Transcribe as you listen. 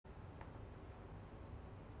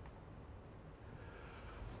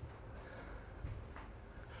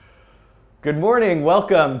Good morning,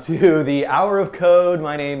 welcome to the Hour of Code.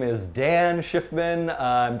 My name is Dan Schiffman.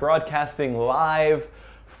 I'm broadcasting live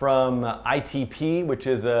from ITP, which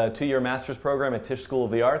is a two-year master's program at Tisch School of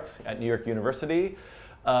the Arts at New York University.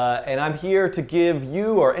 And I'm here to give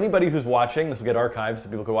you, or anybody who's watching, this will get archived so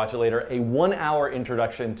people can watch it later, a 1-hour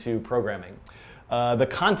introduction to programming. The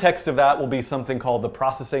context of that will be something called the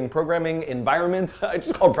processing programming environment. I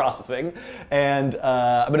just call it processing. And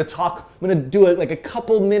I'm going to do it like a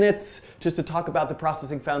couple minutes just to talk about the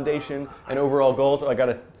processing foundation and overall goals. I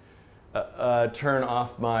got to turn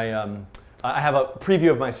off my, I have a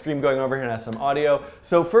preview of my stream going over here and has some audio.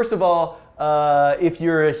 So first of all, if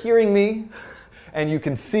you're hearing me and you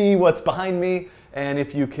can see what's behind me, and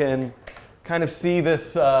if you can kind of see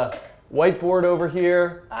this whiteboard over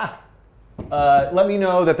here, let me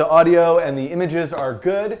know that the audio and the images are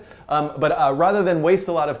good. But rather than waste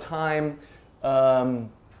a lot of time,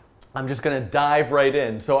 I'm just going to dive right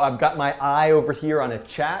in. So I've got my eye over here on a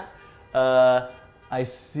chat. I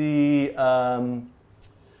see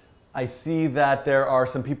that there are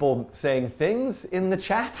some people saying things in the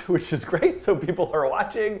chat, which is great. So people are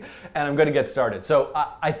watching, and I'm going to get started. So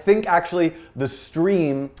I think actually the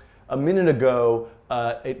stream a minute ago,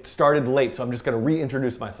 it started late, so I'm just going to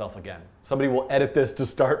reintroduce myself again. Somebody will edit this to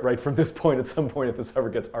start right from this point at some point if this ever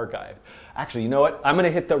gets archived. Actually, you know what? I'm going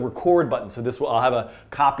to hit the record button, so I'll have a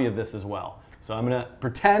copy of this as well. So I'm going to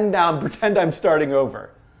pretend I'm starting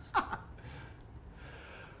over.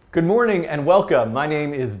 Good morning and welcome. My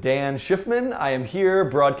name is Dan Schiffman. I am here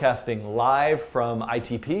broadcasting live from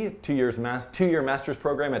ITP, two-year master's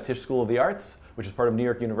program at Tisch School of the Arts, which is part of New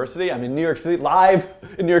York University. I'm in New York City, live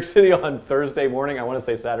in New York City on Thursday morning. I want to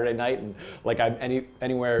say Saturday night, and like I'm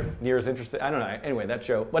anywhere near as interested. I don't know. Anyway, that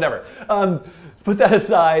show, whatever. Put that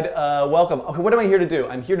aside. Welcome. Okay, what am I here to do?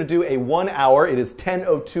 I'm here to do a 1 hour. It is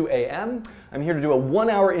 10:02 a.m. I'm here to do a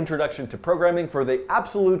 1-hour introduction to programming for the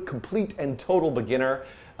absolute, complete, and total beginner.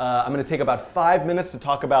 I'm going to take about 5 minutes to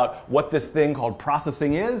talk about what this thing called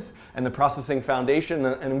processing is and the processing foundation,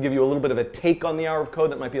 and give you a little bit of a take on the Hour of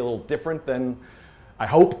Code that might be a little different than, I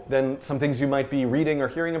hope, than some things you might be reading or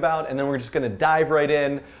hearing about. And then we're just going to dive right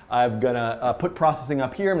in. I'm going to put processing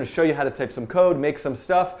up here. I'm going to show you how to type some code, make some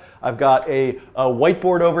stuff. I've got a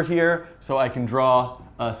whiteboard over here so I can draw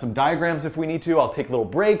some diagrams if we need to. I'll take little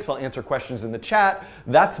breaks. I'll answer questions in the chat.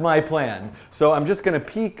 That's my plan. So I'm just going to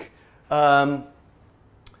peek.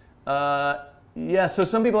 Yeah, so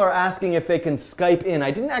some people are asking if they can Skype in. I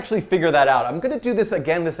didn't actually figure that out. I'm going to do this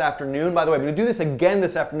again this afternoon. By the way, I'm going to do this again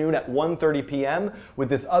this afternoon at 1:30 p.m. with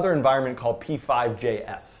this other environment called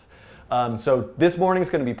P5JS. So this morning is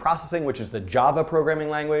going to be processing, which is the Java programming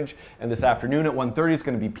language. And this afternoon at 1:30 is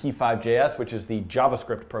going to be P5JS, which is the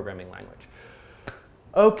JavaScript programming language.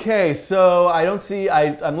 Okay, so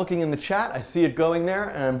I'm looking in the chat. I see it going there,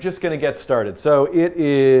 and I'm just going to get started. So it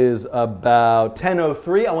is about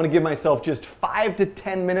 10:03. I want to give myself just 5 to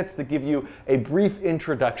 10 minutes to give you a brief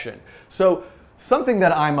introduction. So something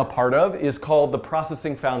that I'm a part of is called the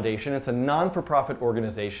Processing Foundation. It's a non-for-profit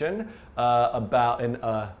organization I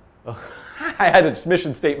had a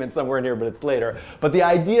mission statement somewhere in here, but it's later. But the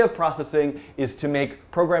idea of processing is to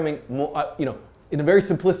make programming more, in a very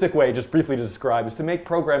simplistic way, just briefly to describe, is to make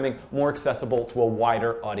programming more accessible to a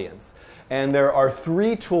wider audience. And there are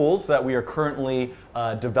 3 tools that we are currently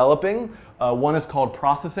developing. One is called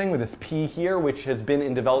processing with this P here, which has been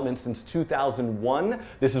in development since 2001.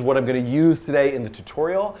 This is what I'm going to use today in the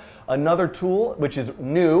tutorial. Another tool, which is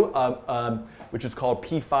new, which is called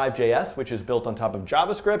P5JS, which is built on top of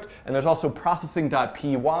JavaScript. And there's also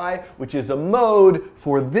processing.py, which is a mode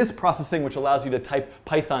for this processing, which allows you to type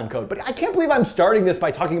Python code. But I can't believe I'm starting this by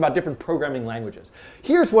talking about different programming languages.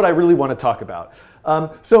 Here's what I really want to talk about.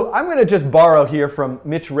 So I'm going to just borrow here from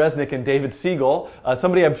Mitch Resnick and David Siegel.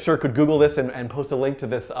 Somebody I'm sure could Google this and post a link to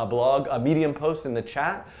this blog, a Medium post in the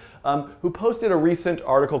chat. Who posted a recent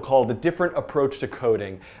article called The Different Approach to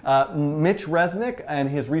Coding. Mitch Resnick and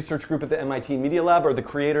his research group at the MIT Media Lab are the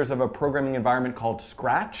creators of a programming environment called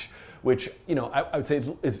Scratch, which I would say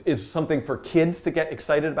is something for kids to get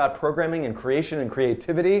excited about programming and creation and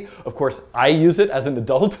creativity. Of course, I use it as an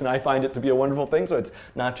adult, and I find it to be a wonderful thing, so it's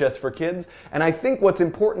not just for kids. And I think what's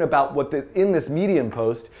important about in this Medium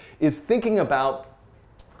post is thinking about,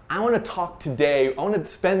 I want to talk today, I want to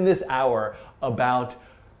spend this hour about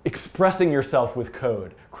expressing yourself with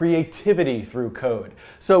code, creativity through code.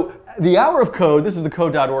 So the Hour of Code, this is the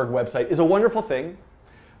code.org website, is a wonderful thing.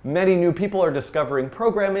 Many new people are discovering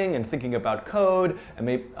programming and thinking about code and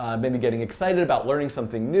maybe getting excited about learning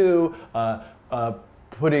something new,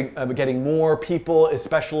 getting more people,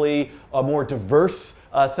 especially a more diverse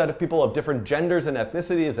set of people of different genders and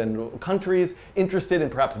ethnicities and countries interested in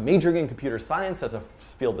perhaps majoring in computer science as a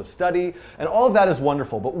field of study. And all of that is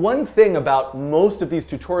wonderful. But one thing about most of these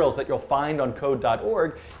tutorials that you'll find on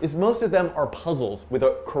code.org is most of them are puzzles with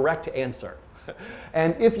a correct answer.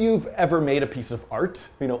 And if you've ever made a piece of art,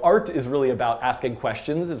 art is really about asking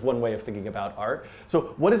questions, is one way of thinking about art.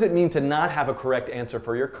 So what does it mean to not have a correct answer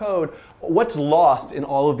for your code? What's lost in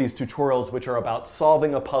all of these tutorials which are about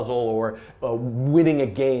solving a puzzle or winning a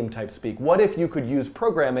game type speak? What if you could use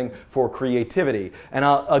programming for creativity? And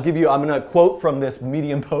I'm going to quote from this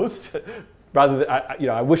Medium post. Rather than,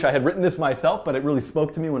 I wish I had written this myself, but it really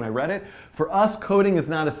spoke to me when I read it. For us, coding is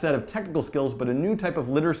not a set of technical skills, but a new type of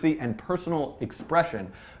literacy and personal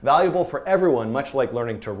expression, valuable for everyone, much like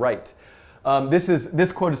learning to write.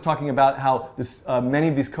 This quote is talking about how many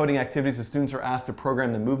of these coding activities, the students are asked to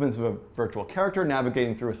program the movements of a virtual character,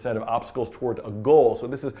 navigating through a set of obstacles toward a goal. So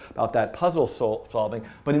this is about that puzzle solving.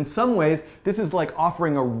 But in some ways, this is like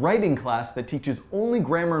offering a writing class that teaches only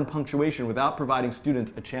grammar and punctuation without providing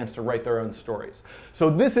students a chance to write their own stories. So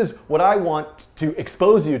this is what I want to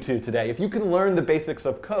expose you to today. If you can learn the basics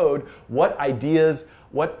of code, what ideas,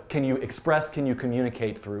 what can you express, can you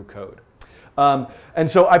communicate through code? And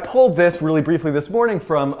so I pulled this really briefly this morning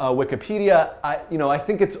from Wikipedia. I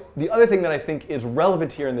think it's the other thing that I think is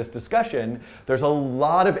relevant here in this discussion. There's a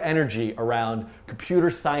lot of energy around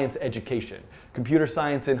computer science education, computer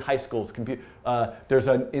science in high schools.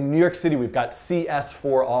 In New York City, we've got CS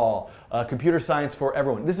for all, computer science for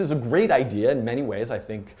everyone. This is a great idea in many ways. I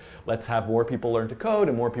think let's have more people learn to code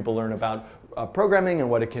and more people learn about programming and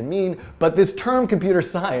what it can mean. But this term computer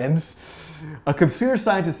science, a computer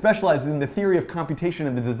scientist specializes in the theory of computation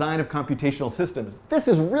and the design of computational systems. This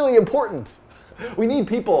is really important. We need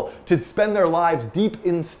people to spend their lives deep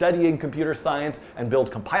in studying computer science and build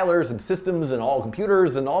compilers and systems and all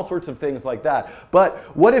computers and all sorts of things like that. But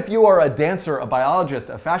what if you are a dancer, a biologist,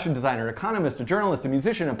 a fashion designer, an economist, a journalist, a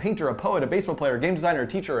musician, a painter, a poet, a baseball player, a game designer, a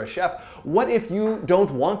teacher, a chef? What if you don't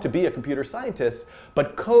want to be a computer scientist,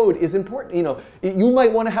 but code is important? You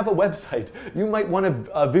might want to have a website. You might want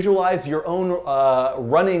to visualize your own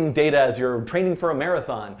running data as you're training for a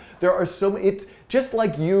marathon. There are so many. Just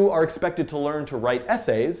like you are expected to learn to write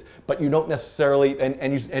essays, but you don't necessarily,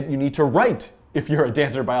 and you need to write if you're a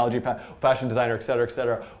dancer, biology, fashion designer, et cetera, et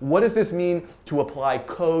cetera. What does this mean to apply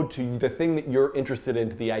code to the thing that you're interested in,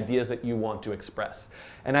 to the ideas that you want to express?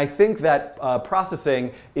 And I think that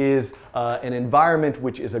processing is an environment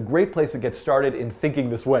which is a great place to get started in thinking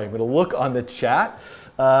this way. I'm going to look on the chat,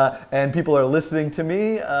 and people are listening to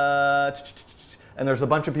me. And there's a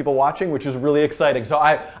bunch of people watching, which is really exciting. So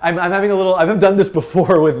I haven't done this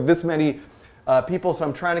before with this many people, so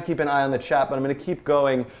I'm trying to keep an eye on the chat, but I'm going to keep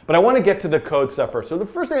going. But I want to get to the code stuff first. So the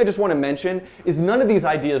first thing I just want to mention is none of these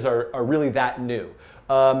ideas are really that new.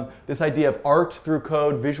 This idea of art through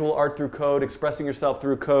code, visual art through code, expressing yourself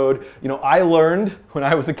through code. I learned when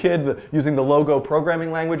I was a kid using the Logo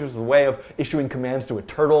programming language, which is a way of issuing commands to a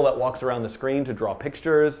turtle that walks around the screen to draw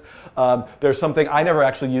pictures. There's something, I never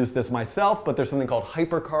actually used this myself, but there's something called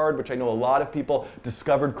HyperCard, which I know a lot of people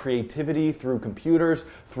discovered creativity through computers,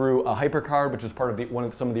 through a HyperCard, which is part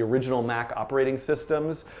of some of the original Mac operating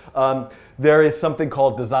systems. There is something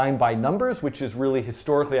called design by numbers, which is really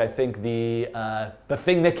historically, I think, the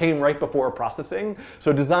thing that came right before processing.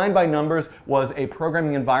 So design by numbers was a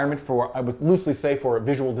programming environment for, I would loosely say, for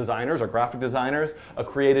visual designers or graphic designers,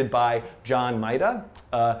 created by John Maida,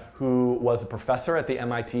 who was a professor at the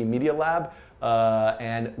MIT Media Lab.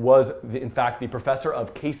 And was, in fact, the professor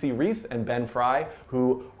of Casey Reese and Ben Fry,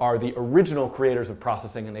 who are the original creators of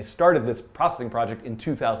processing. And they started this processing project in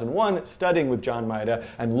 2001, studying with John Maida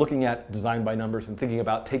and looking at design by numbers and thinking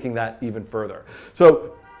about taking that even further.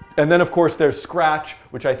 So, and then, of course, there's Scratch,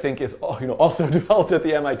 which I think is also developed at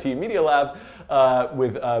the MIT Media Lab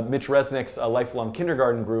with Mitch Resnick's Lifelong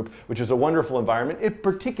Kindergarten group, which is a wonderful environment, in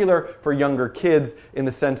particular for younger kids, in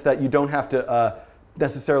the sense that you don't have to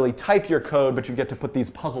necessarily type your code, but you get to put these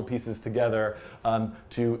puzzle pieces together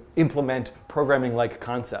to implement programming-like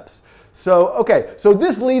concepts. So, okay, so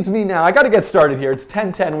this leads me now, I got to get started here. It's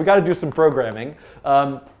 10:10, we got to do some programming.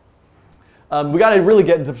 We got to really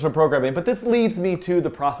get into some programming, but this leads me to the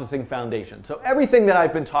processing foundation. So everything that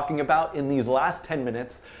I've been talking about in these last 10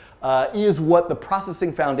 minutes is what the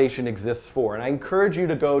Processing Foundation exists for. And I encourage you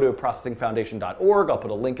to go to processingfoundation.org. I'll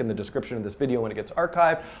put a link in the description of this video when it gets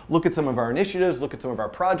archived. Look at some of our initiatives, look at some of our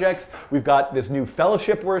projects. We've got this new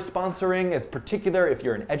fellowship we're sponsoring. It's particular if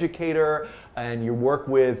you're an educator and you work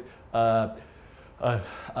with a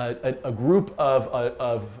group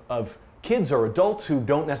of kids or adults who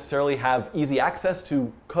don't necessarily have easy access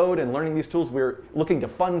to code and learning these tools. We're looking to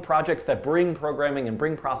fund projects that bring programming and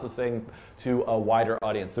bring processing to a wider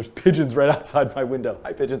audience. There's pigeons right outside my window.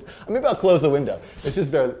 Hi, pigeons. Maybe I'll close the window. It's just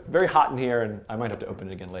very, very hot in here, and I might have to open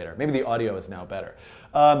it again later. Maybe the audio is now better.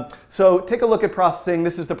 So take a look at processing.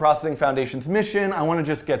 This is the Processing Foundation's mission. I want to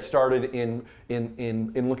just get started in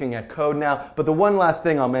looking at code now. But the one last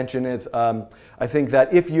thing I'll mention is I think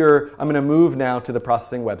that I'm going to move now to the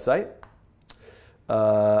processing website.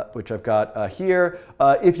 Which I've got here.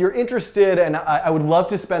 If you're interested, and I would love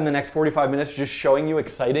to spend the next 45 minutes just showing you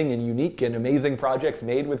exciting and unique and amazing projects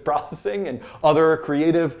made with processing and other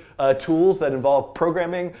creative tools that involve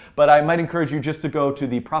programming, but I might encourage you just to go to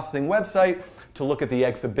the processing website to look at the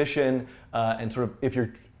exhibition and sort of, if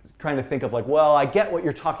you're trying to think of like, well, I get what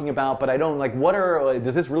you're talking about, but I don't like,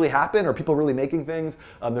 does this really happen? Are people really making things?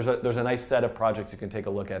 There's a nice set of projects you can take a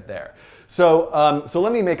look at there. So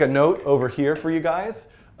let me make a note over here for you guys.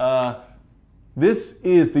 This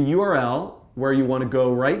is the URL where you want to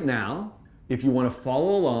go right now if you want to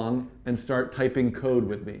follow along and start typing code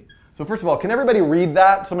with me. So first of all, can everybody read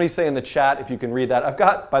that? Somebody say in the chat if you can read that. I've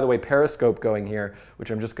got, by the way, Periscope going here,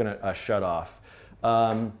 which I'm just going to shut off.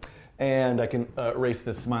 And I can erase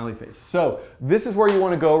this smiley face. So this is where you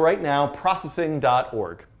want to go right now,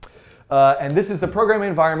 processing.org. And this is the programming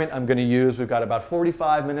environment I'm going to use. We've got about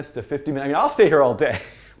 45 minutes to 50 minutes. I mean, I'll stay here all day.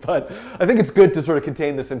 But I think it's good to sort of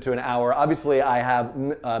contain this into an hour. Obviously, I have,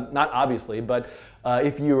 not obviously, but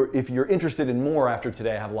if you're interested in more after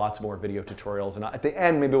today, I have lots more video tutorials. And at the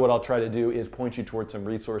end, maybe what I'll try to do is point you towards some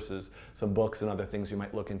resources, some books, and other things you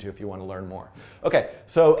might look into if you want to learn more. OK,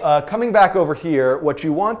 so coming back over here, what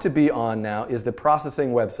you want to be on now is the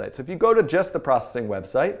processing website. So if you go to just the processing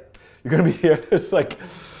website, you're going to be here. There's like,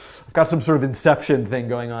 I've got some sort of inception thing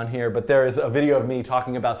going on here, but there is a video of me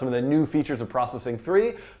talking about some of the new features of Processing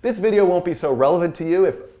 3. This video won't be so relevant to you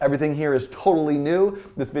if everything here is totally new.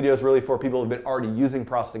 This video is really for people who have been already using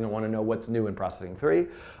processing and want to know what's new in Processing 3.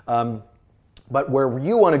 But where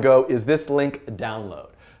you want to go is this link,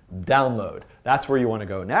 download. Download. That's where you want to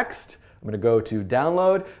go next. I'm going to go to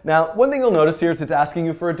download. Now, one thing you'll notice here is it's asking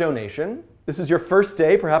you for a donation. This is your first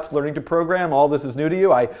day, perhaps learning to program. All this is new to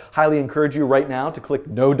you. I highly encourage you right now to click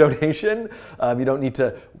no donation. You don't need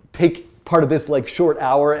to take part of this like short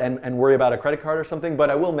hour and worry about a credit card or something. But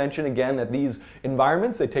I will mention again that these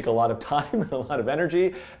environments, they take a lot of time and a lot of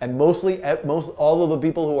energy. And all of the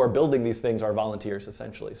people who are building these things are volunteers,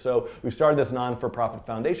 essentially. So we've started this non-for-profit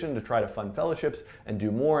foundation to try to fund fellowships and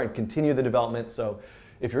do more and continue the development. So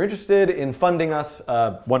if you're interested in funding us,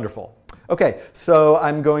 wonderful. Okay, so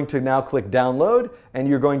I'm going to now click download, and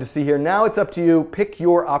you're going to see here, now it's up to you, pick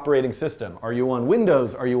your operating system. Are you on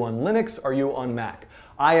Windows? Are you on Linux? Are you on Mac?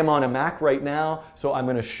 I am on a Mac right now, so I'm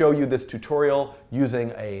going to show you this tutorial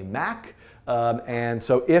using a Mac. And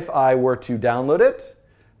so if I were to download it,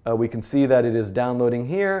 we can see that it is downloading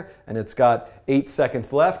here, and it's got 8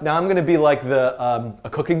 seconds left. Now I'm going to be like a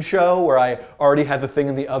cooking show where I already had the thing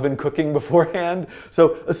in the oven cooking beforehand.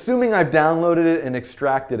 So assuming I've downloaded it and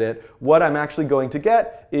extracted it, what I'm actually going to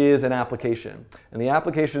get is an application. And the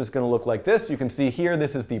application is going to look like this. You can see here,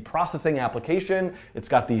 this is the processing application. It's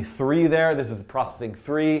got the 3 there. This is the processing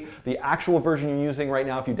 3. The actual version you're using right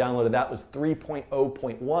now, if you downloaded that, was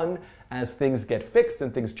 3.0.1. As things get fixed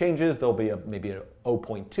and things changes, there'll be maybe an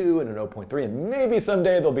 0.2 and an 0.3, and maybe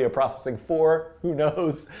someday there'll be a processing 4. Who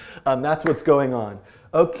knows? That's what's going on.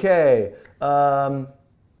 Okay.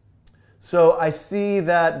 So I see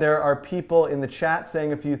that there are people in the chat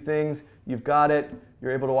saying a few things. You've got it.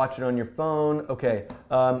 You're able to watch it on your phone. Okay.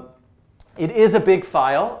 It is a big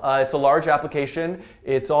file. It's a large application.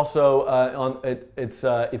 It's also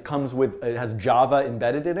it comes with, it has Java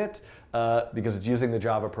embedded in it because it's using the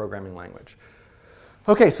Java programming language.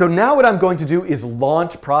 Okay, so now what I'm going to do is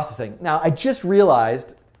launch processing. Now I just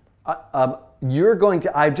realized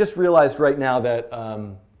I just realized right now that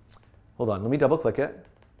hold on, let me double click it.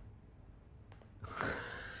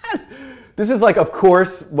 This is like, of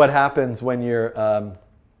course, what happens when you're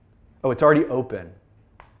oh, it's already open.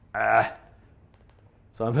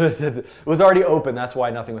 So I'm going to say it was already open. That's why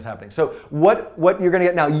nothing was happening. So what you're going to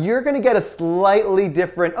get now, you're going to get a slightly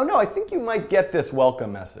different, oh no, I think you might get this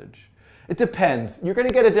welcome message. It depends. You're going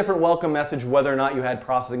to get a different welcome message whether or not you had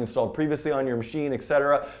processing installed previously on your machine,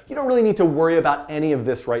 etc. You don't really need to worry about any of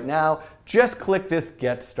this right now. Just click this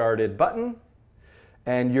Get Started button,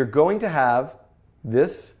 and you're going to have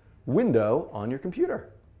this window on your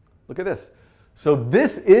computer. Look at this. So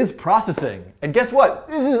this is processing. And guess what?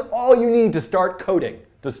 This is all you need to start coding.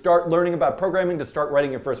 to start learning about programming, to start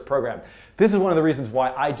writing your first program. This is one of the reasons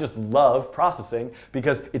why I just love processing,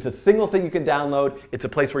 because it's a single thing you can download. It's a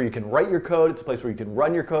place where you can write your code. It's a place where you can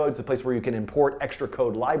run your code. It's a place where you can import extra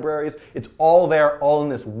code libraries. It's all there, all in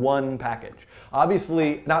this one package.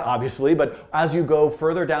 Obviously, not obviously, but as you go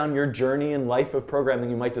further down your journey in life of programming,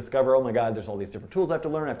 you might discover, oh my God, there's all these different tools I have to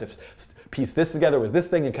learn. I have to piece this together with this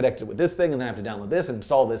thing and connect it with this thing, and then I have to download this and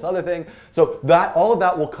install this other thing. So all of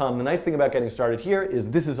that will come. The nice thing about getting started here is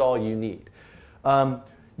this is all you need.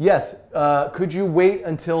 Yes, could you wait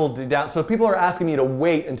until the so people are asking me to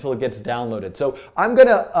wait until it gets downloaded. So I'm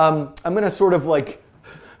gonna sort of like,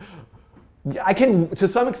 I can, to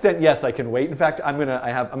some extent, yes, I can wait. In fact, I'm gonna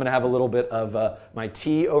have a little bit of my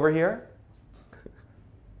tea over here.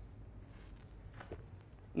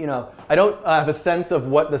 You know, I don't have a sense of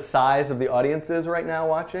what the size of the audience is right now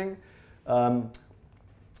watching.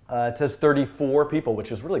 It says 34 people,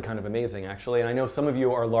 which is really kind of amazing, actually. And I know some of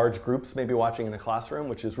you are large groups, maybe watching in a classroom,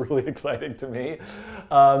 which is really exciting to me.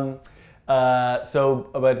 So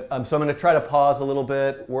I'm going to try to pause a little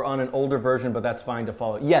bit. We're on an older version, but that's fine to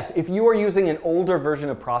follow. Yes, if you are using an older version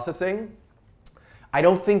of processing, I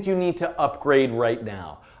don't think you need to upgrade right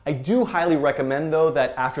now. I do highly recommend, though,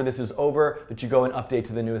 that after this is over, that you go and update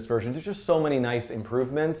to the newest versions. There's just so many nice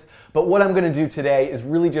improvements. But what I'm going to do today is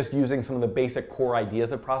really just using some of the basic core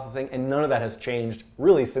ideas of processing, and none of that has changed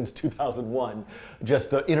really since 2001. Just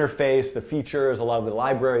the interface, the features, a lot of the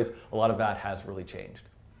libraries, a lot of that has really changed.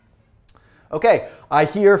 Okay, I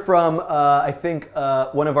hear from, I think,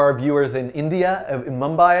 one of our viewers in India, in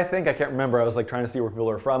Mumbai, I think. I can't remember. I was like trying to see where people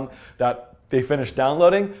are from, that they finished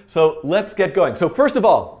downloading. So let's get going. So first of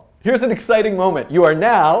all, here's an exciting moment. You are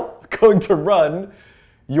now going to run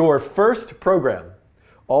your first program.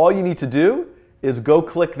 All you need to do is go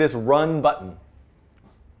click this run button.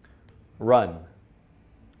 Run.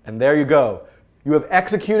 And there you go. You have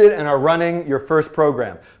executed and are running your first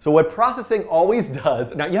program. So what processing always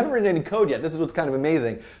does, now you haven't written any code yet, this is what's kind of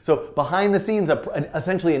amazing. So behind the scenes,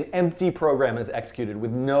 essentially an empty program is executed with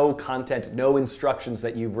no content, no instructions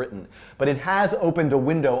that you've written. But it has opened a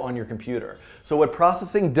window on your computer. So what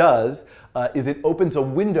processing does is it opens a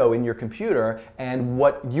window in your computer, and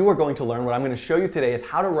what you are going to learn, what I'm going to show you today, is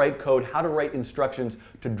how to write code, how to write instructions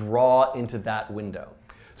to draw into that window.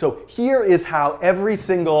 So here is how every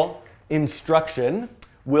single instruction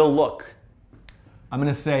will look. I'm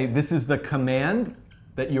going to say this is the command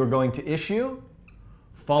that you're going to issue,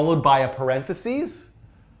 followed by a parentheses,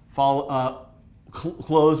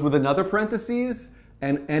 closed with another parentheses,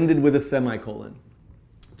 and ended with a semicolon.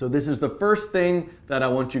 So this is the first thing that I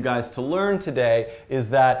want you guys to learn today, is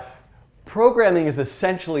that programming is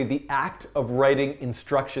essentially the act of writing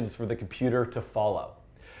instructions for the computer to follow.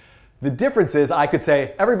 The difference is I could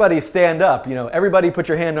say, everybody stand up, everybody put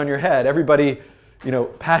your hand on your head, everybody,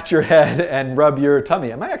 pat your head and rub your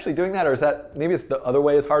tummy. Am I actually doing that, or is that, maybe it's the other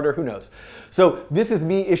way is harder, who knows? So this is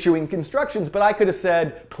me issuing instructions, but I could have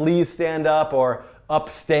said, please stand up, or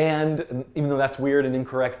upstand, even though that's weird and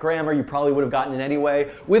incorrect grammar, you probably would have gotten it anyway.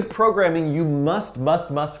 With programming, you must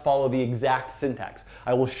follow the exact syntax.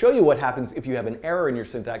 I will show you what happens if you have an error in your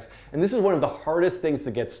syntax, and this is one of the hardest things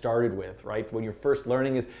to get started with, right? When you're first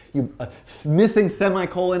learning is a missing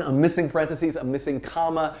semicolon, a missing parentheses, a missing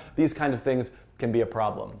comma, these kind of things can be a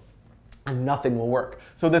problem, and nothing will work.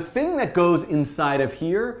 So the thing that goes inside of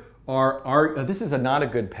here are this is not a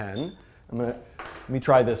good pen. Let me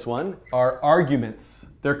try this one, are arguments.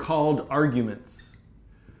 They're called arguments.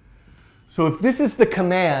 So if this is the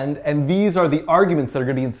command and these are the arguments that are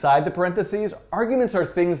going to be inside the parentheses, arguments are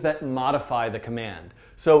things that modify the command.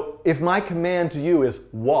 So if my command to you is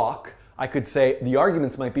walk, I could say the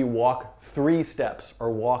arguments might be walk 3 steps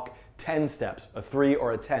or walk 10 steps, a 3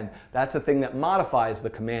 or a 10. That's a thing that modifies the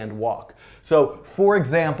command walk. So for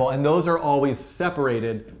example, and those are always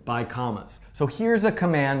separated by commas. So here's a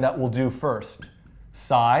command that we'll do first.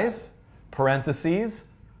 Size, parentheses,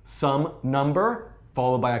 some number,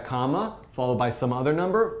 followed by a comma, followed by some other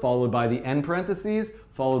number, followed by the end parentheses,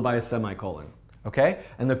 followed by a semicolon. Okay?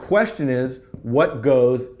 And the question is, what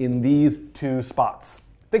goes in these 2 spots?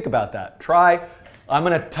 Think about that. Try. I'm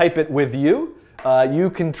going to type it with you. You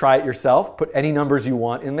can try it yourself. Put any numbers you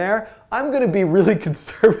want in there. I'm going to be really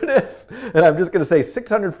conservative, and I'm just going to say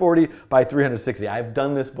 640 by 360. I've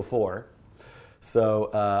done this before. So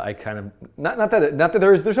I kind of, not that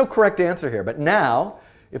there's no correct answer here, but now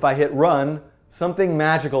if I hit run, something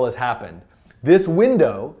magical has happened. This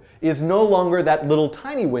window is no longer that little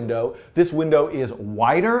tiny window. This window is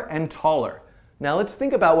wider and taller. Now let's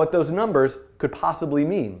think about what those numbers could possibly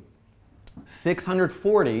mean.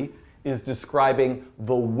 640 is describing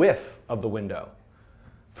the width of the window.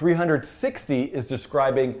 360 is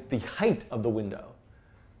describing the height of the window.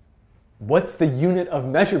 What's the unit of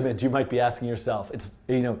measurement, you might be asking yourself? It's,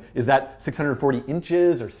 is that 640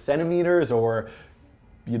 inches or centimeters or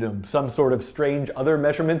some sort of strange other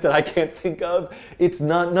measurement that I can't think of? It's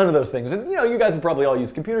not none of those things. And you guys have probably all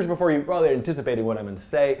used computers before. You're probably anticipating what I'm going to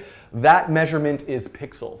say. That measurement is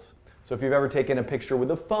pixels. So if you've ever taken a picture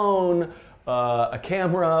with a phone, a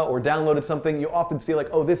camera, or downloaded something, you often see like,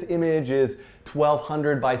 oh, this image is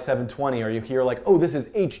 1200 by 720, or you hear like, oh, this is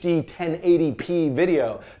HD 1080p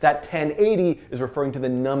video. That 1080 is referring to the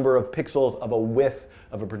number of pixels of a width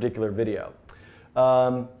of a particular video.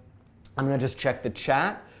 I'm going to just check the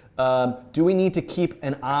chat. Do we need to keep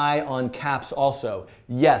an eye on caps also?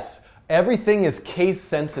 Yes, everything is case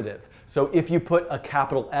sensitive. So if you put a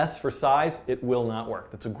capital S for size, it will not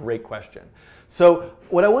work. That's a great question. So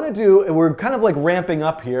what I want to do, and we're kind of like ramping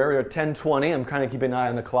up here, we're at 10:20, I'm kind of keeping an eye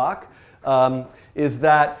on the clock, is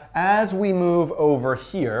that as we move over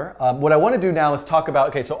here, what I want to do now is talk about,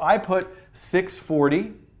 okay, so I put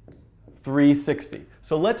 640, 360.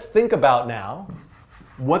 So let's think about now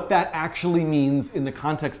what that actually means in the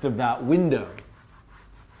context of that window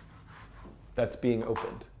that's being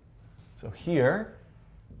opened. So here,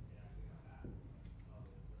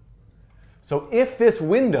 so if this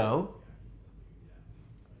window,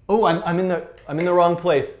 oh, I'm in the wrong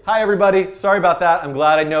place. Hi everybody, sorry about that. I'm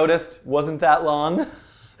glad I noticed. Wasn't that long.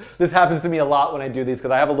 This happens to me a lot when I do these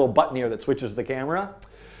because I have a little button here that switches the camera.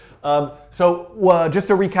 Just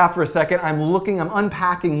to recap for a second, I'm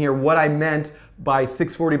unpacking here what I meant by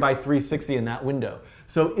 640 by 360 in that window.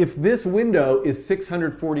 So if this window is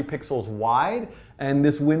 640 pixels wide and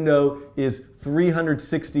this window is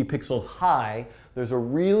 360 pixels high, there's a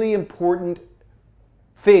really important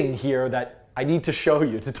thing here that I need to show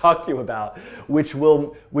you, to talk to you about, which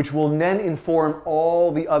will then inform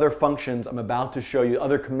all the other functions I'm about to show you,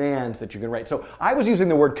 other commands that you can write. So I was using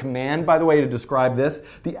the word command, by the way, to describe this.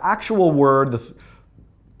 The actual word,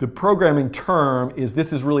 the programming term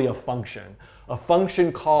this is really a function. A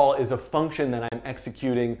function call is a function that I'm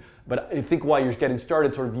executing, but I think while you're getting started,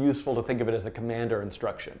 it's sort of useful to think of it as a command or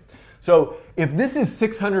instruction. So if this is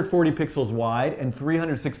 640 pixels wide and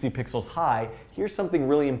 360 pixels high, here's something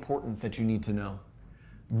really important that you need to know.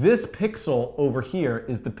 This pixel over here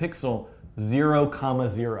is the pixel 0,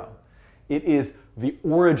 0. It is the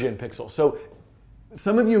origin pixel. So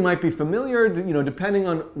some of you might be familiar, depending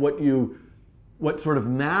on what sort of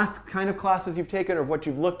math kind of classes you've taken or what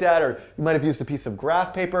you've looked at, or you might have used a piece of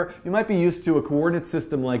graph paper. You might be used to a coordinate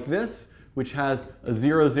system like this, which has a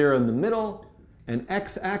 0, 0 in the middle, an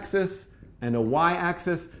x-axis, and a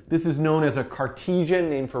y-axis. This is known as a Cartesian,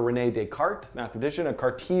 named for René Descartes, mathematician, a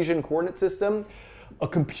Cartesian coordinate system. A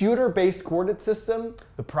computer-based coordinate system,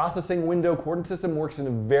 the processing window coordinate system, works in a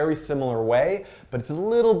very similar way, but it's a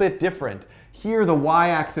little bit different. Here, the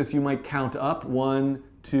y-axis you might count up, 1,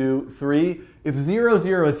 2, 3. If 0,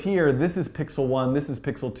 0 is here, this is pixel 1, this is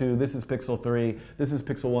pixel 2, this is pixel 3, this is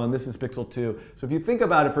pixel 1, this is pixel 2. So if you think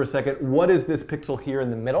about it for a second, what is this pixel here in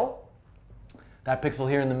the middle? That pixel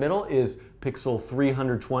here in the middle is pixel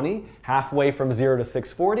 320, halfway from 0 to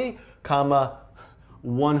 640, comma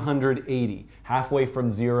 180, halfway from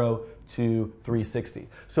 0 to 360.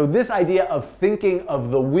 So this idea of thinking of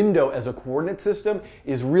the window as a coordinate system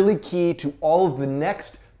is really key to all of the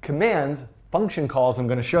next commands, function calls I'm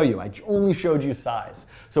going to show you. I only showed you size.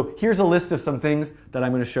 So here's a list of some things that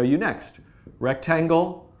I'm going to show you next.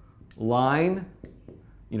 Rectangle, line,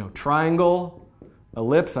 triangle,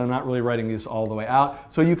 ellipse. I'm not really writing these all the way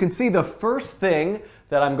out. So you can see the first thing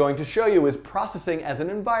that I'm going to show you is processing as an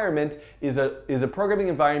environment is a programming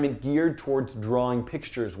environment geared towards drawing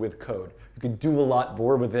pictures with code. You can do a lot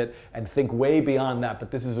more with it and think way beyond that,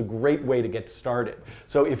 but this is a great way to get started.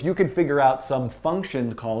 So if you can figure out some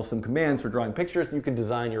function calls, some commands for drawing pictures, you can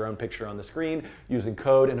design your own picture on the screen using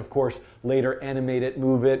code, and of course later animate it,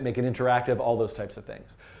 move it, make it interactive, all those types of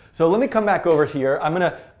things. So let me come back over here. I'm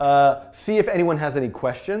going to see if anyone has any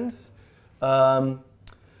questions. Okay,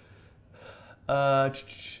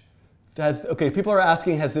 people are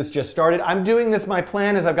asking, has this just started? I'm doing this, my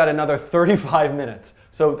plan is I've got another 35 minutes.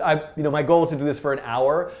 So my goal is to do this for an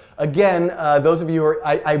hour. Again, those of you who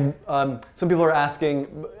are, some people are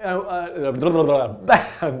asking,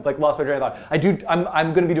 like lost my train of thought.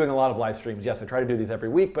 I'm going to be doing a lot of live streams. Yes, I try to do these every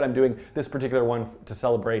week, but I'm doing this particular one to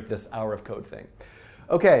celebrate this hour of code thing.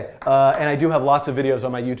 Okay, and I do have lots of videos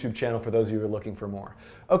on my YouTube channel for those of you who are looking for more.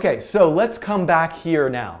 Okay, so let's come back here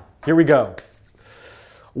now. Here we go.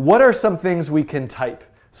 What are some things we can type?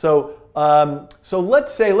 So so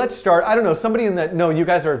let's start. I don't know, somebody in the, no, you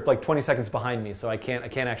guys are like 20 seconds behind me, so I can't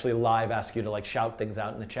actually live ask you to like shout things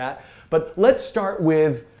out in the chat. But let's start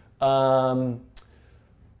with, I'm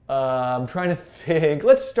trying to think.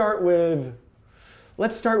 Let's start with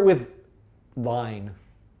line.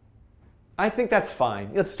 I think that's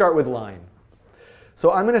fine. Let's start with line.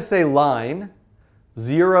 So I'm going to say line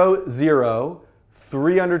 0, 0,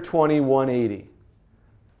 320, 180.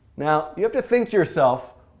 Now, you have to think to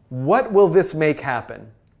yourself, what will this make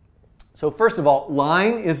happen? So first of all,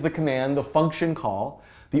 line is the command, the function call.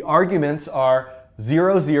 The arguments are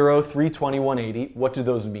 0, 0, 320, 180. What do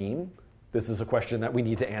those mean? This is a question that we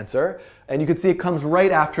need to answer. And you can see it comes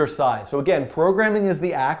right after size. So again, programming is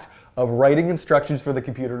the act of writing instructions for the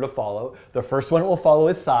computer to follow. The first one it will follow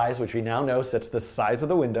is size, which we now know sets the size of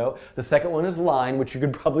the window. The second one is line, which you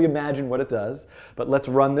could probably imagine what it does. But let's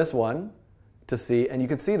run this one to see, and you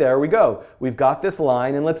can see there we go. We've got this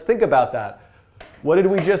line, and let's think about that. What did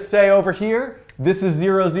we just say over here? This is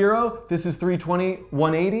 0, 0, this is 320,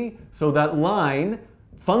 180. So that line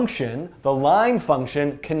function, the line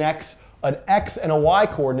function, connects an x and a y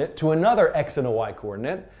coordinate to another x and a y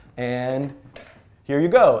coordinate. And here you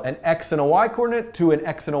go, an x and a y coordinate to an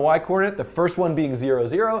x and a y coordinate, the first one being 0,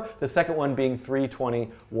 0, the second one being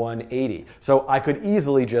 320, 180. So I could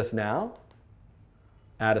easily just now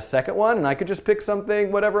add a second one, and I could just pick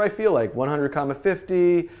something, whatever I feel like, 100,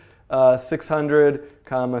 50, 600,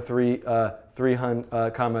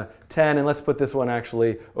 300, 10, and let's put this one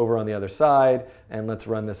actually over on the other side, and let's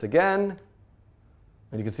run this again.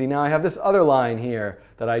 And you can see now I have this other line here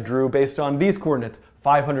that I drew based on these coordinates,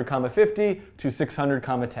 500, 50 to 600,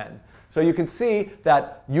 10. So you can see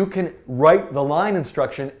that you can write the line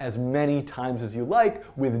instruction as many times as you like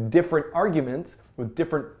with different arguments, with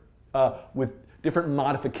different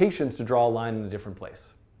modifications to draw a line in a different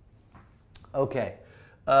place. Okay,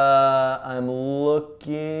 I'm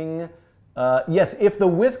looking. Yes, if the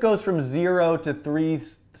width goes from 0 to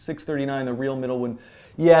 639, the real middle one.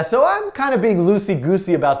 Yeah, so I'm kind of being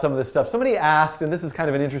loosey-goosey about some of this stuff. Somebody asked, and this is kind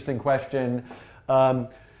of an interesting question,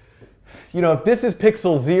 you know, if this is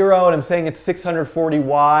pixel 0 and I'm saying it's 640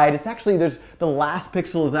 wide, it's actually, the last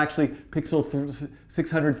pixel is actually pixel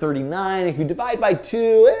 639. If you divide by 2,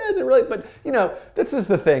 is it really? But, you know, this is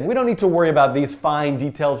the thing. We don't need to worry about these fine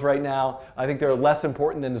details right now. I think they're less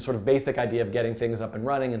important than the sort of basic idea of getting things up and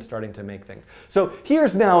running and starting to make things. So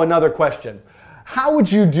here's now another question. How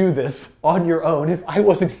would you do this on your own if I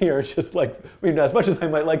wasn't here? It's just like, you know, as much as I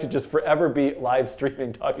might like to just forever be live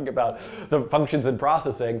streaming talking about the functions and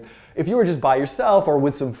processing, if you were just by yourself or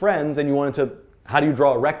with some friends and you wanted to, how do you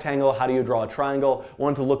draw a rectangle? How do you draw a triangle?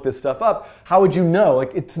 Wanted to look this stuff up, how would you know?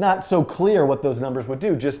 Like, it's not so clear what those numbers would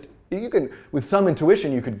do. Just, you can, with some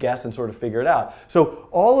intuition, you could guess and sort of figure it out. So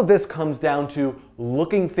all of this comes down to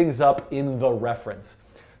looking things up in the reference.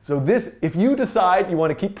 So this, if you decide you want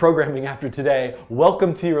to keep programming after today,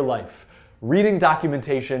 welcome to your life. Reading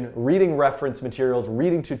documentation, reading reference materials,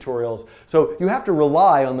 reading tutorials. So you have to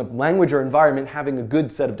rely on the language or environment having a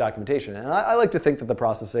good set of documentation. And I like to think that the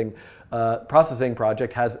processing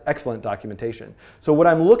project has excellent documentation. So what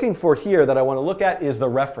I'm looking for here that I want to look at is the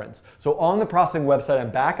reference. So on the processing website, I'm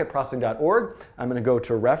back at processing.org. I'm going to go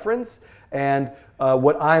to reference. And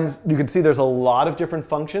you can see there's a lot of different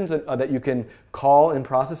functions that you can call in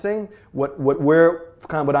processing. What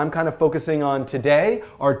I'm kind of focusing on today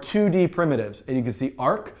are 2D primitives. And you can see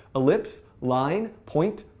arc, ellipse, line,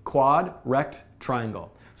 point, quad, rect,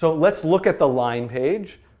 triangle. So let's look at the line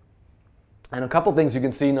page. And a couple things you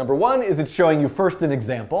can see. Number one is it's showing you first an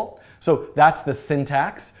example. So that's the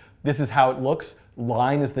syntax. This is how it looks.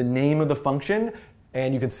 Line is the name of the function.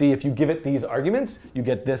 And you can see if you give it these arguments, you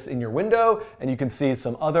get this in your window, and you can see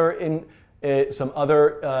some other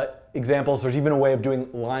examples. There's even a way of doing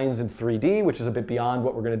lines in 3D, which is a bit beyond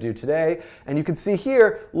what we're going to do today. And you can see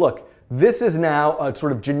here, look, this is now a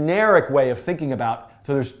sort of generic way of thinking about.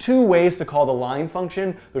 So there's two ways to call the line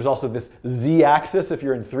function. There's also this z-axis if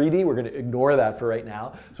you're in 3D. We're going to ignore that for right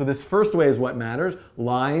now. So this first way is what matters.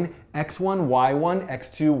 Line x1, y1,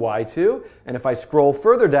 x2, y2. And if I scroll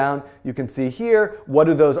further down, you can see here, what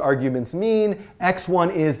do those arguments mean?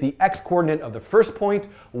 x1 is the x-coordinate of the first point.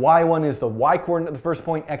 y1 is the y-coordinate of the first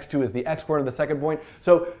point. x2 is the x-coordinate of the second point.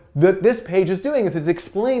 So this page is doing is it's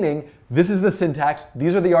explaining this is the syntax.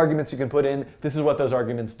 These are the arguments you can put in. This is what those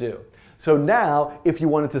arguments do. So now, if you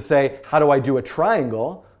wanted to say, how do I do a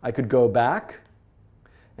triangle? I could go back,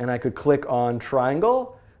 and I could click on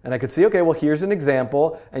triangle, and I could see, okay, well, here's an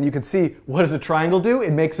example. And you can see, what does a triangle do?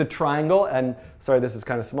 It makes a triangle, and sorry, this is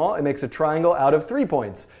kind of small. It makes a triangle out of 3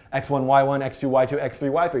 points, x1, y1, x2, y2,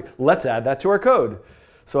 x3, y3. Let's add that to our code.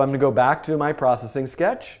 So I'm going to go back to my processing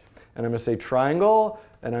sketch, and I'm going to say triangle,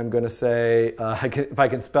 and I'm going to say, if I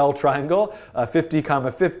can spell triangle, 50,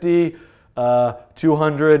 comma 50,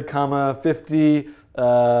 200, comma 50,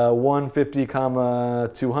 150,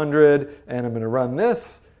 comma 200, and I'm going to run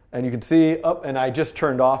this, and you can see, and I just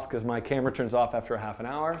turned off because my camera turns off after a half an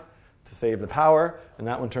hour to save the power, and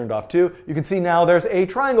that one turned off too. You can see now there's a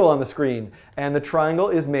triangle on the screen, and the triangle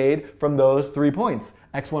is made from those 3 points,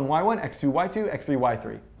 x1, y1, x2, y2, x3,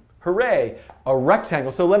 y3. Hooray, a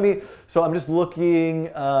rectangle. So I'm just looking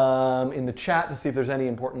in the chat to see if there's any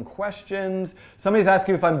important questions. Somebody's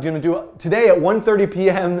asking if I'm going to do, today at 1:30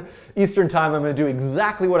 p.m. Eastern time, I'm going to do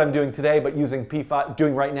exactly what I'm doing today, but using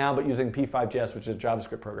doing right now, but using P5.js, which is a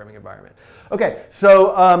JavaScript programming environment. Okay,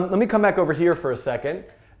 so let me come back over here for a second,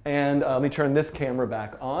 and let me turn this camera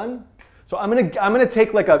back on. So I'm gonna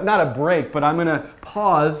take like not a break, but I'm gonna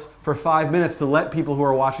pause for 5 minutes to let people who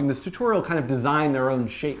are watching this tutorial kind of design their own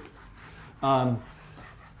shape.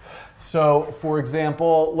 So for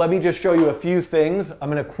example, let me just show you a few things. I'm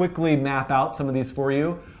gonna quickly map out some of these for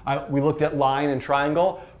you. We looked at line and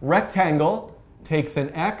triangle. Rectangle takes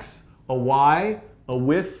an x, a y, a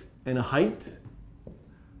width, and a height.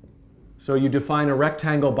 So you define a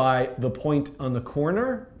rectangle by the point on the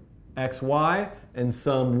corner, x, y, and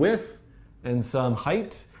some width, and some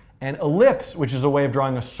height. And ellipse, which is a way of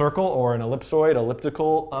drawing a circle or an ellipsoid,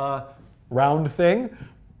 elliptical round thing,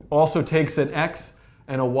 also takes an x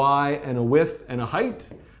and a y and a width and a height.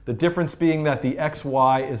 The difference being that the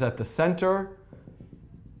xy is at the center,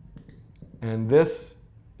 and this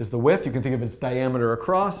is the width. You can think of its diameter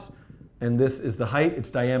across, and this is the height, its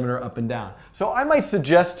diameter up and down. So I might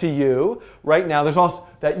suggest to you right now, there's also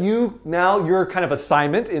that your kind of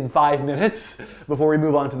assignment in 5 minutes before we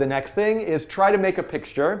move on to the next thing is try to make a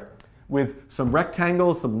picture with some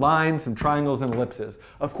rectangles, some lines, some triangles, and ellipses.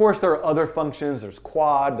 Of course, there are other functions. There's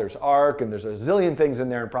quad, there's arc, and there's a zillion things in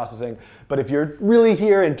there in processing. But if you're really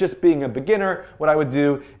here and just being a beginner, what I would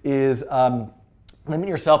do is limit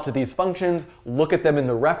yourself to these functions, look at them in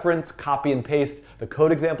the reference, copy and paste the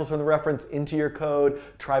code examples from the reference into your code,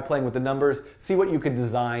 try playing with the numbers, see what you could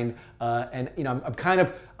design, and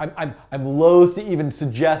I'm loath to even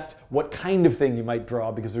suggest what kind of thing you might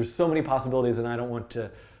draw because there's so many possibilities and I don't want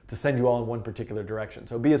to send you all in one particular direction.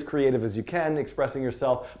 So be as creative as you can, expressing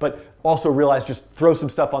yourself, but also realize just throw some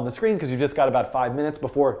stuff on the screen because you just got about 5 minutes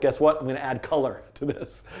before, guess what, I'm gonna add color to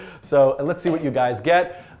this. So let's see what you guys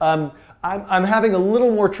get. I'm having a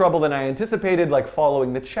little more trouble than I anticipated, like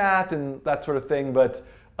following the chat and that sort of thing, but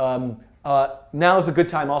now is a good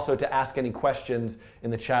time also to ask any questions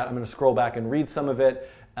in the chat. I'm gonna scroll back and read some of it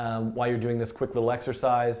while you're doing this quick little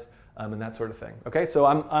exercise. And that sort of thing. Okay, so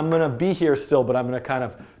I'm going to be here still, but I'm going to kind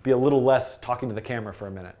of be a little less talking to the camera for a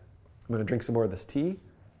minute. I'm going to drink some more of this tea.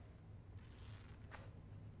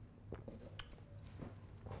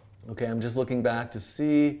 Okay, I'm just looking back to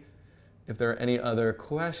see if there are any other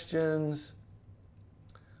questions.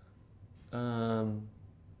 Canada,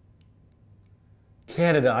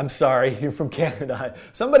 I'm sorry, you're from Canada.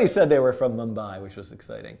 Somebody said they were from Mumbai, which was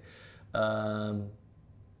exciting.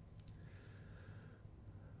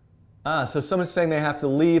 So someone's saying they have to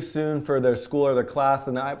leave soon for their school or their class.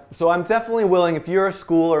 So I'm definitely willing, if you're a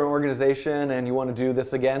school or an organization and you want to do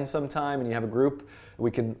this again sometime and you have a group, we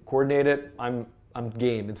can coordinate it. I'm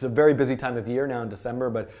game. It's a very busy time of year now in December,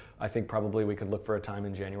 but I think probably we could look for a time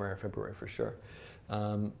in January or February for sure.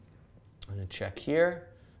 I'm going to check here.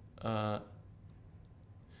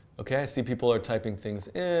 Okay, I see people are typing things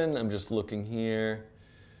in. I'm just looking here.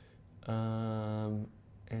 And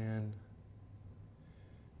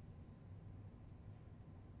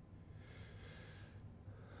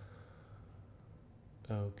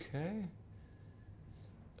okay.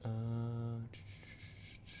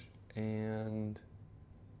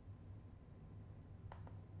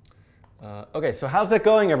 Okay, so how's that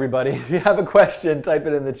going, everybody? If you have a question, type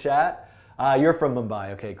it in the chat. You're from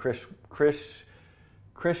Mumbai. Okay,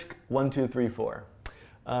 Krish1234.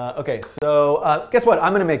 Okay, so guess what?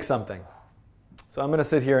 I'm going to make something. So I'm going to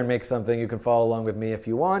sit here and make something. You can follow along with me if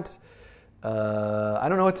you want. I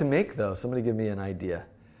don't know what to make, though. Somebody give me an idea.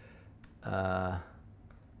 Let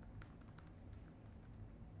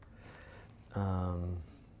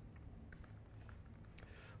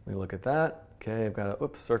me look at that. Okay, I've got a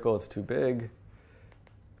circle, it's too big.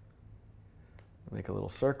 Make a little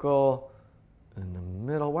circle in the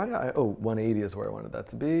middle. Why did 180 is where I wanted that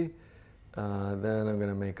to be. Then I'm going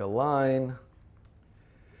to make a line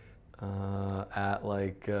at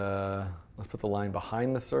like, let's put the line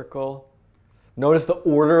behind the circle. Notice the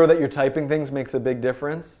order that you're typing things makes a big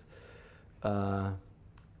difference.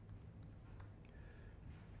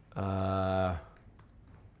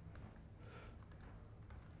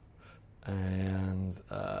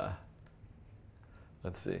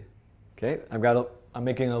 Let's see. Okay, I'm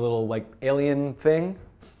making a little like alien thing.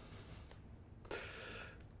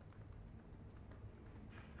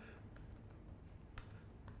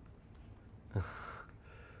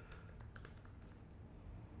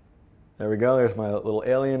 There we go, there's my little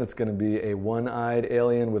alien. It's going to be a one-eyed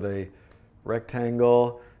alien with a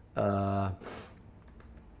rectangle.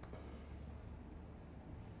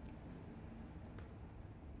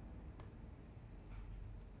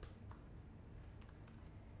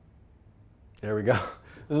 There we go.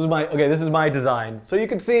 This is my design. So you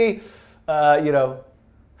can see, you know,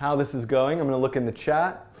 how this is going. I'm going to look in the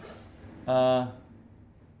chat.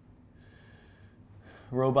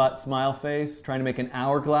 Robot smile face, trying to make an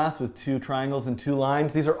hourglass with 2 triangles and 2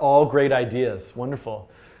 lines. These are all great ideas.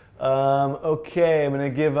 Wonderful. Okay, I'm going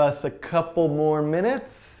to give us a couple more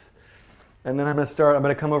minutes. And then I'm going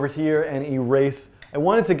to come over here and erase. I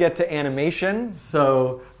wanted to get to animation,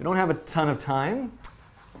 so we don't have a ton of time,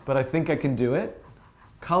 but I think I can do it.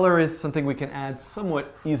 Color is something we can add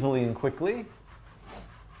somewhat easily and quickly.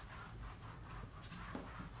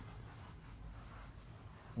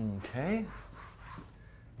 Okay.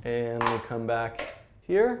 And we'll come back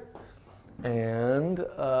here. And,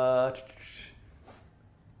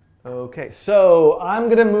 okay, so I'm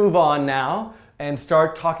going to move on now and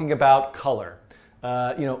start talking about color.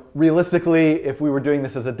 You know, realistically, if we were doing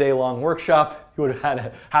this as a day-long workshop, you would have had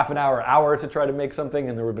a half an hour to try to make something,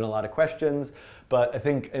 and there would have been a lot of questions. But I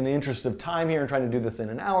think in the interest of time here and trying to do this in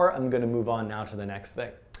an hour, I'm going to move on now to the next thing.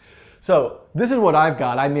 So this is what I've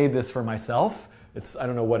got. I made this for myself. I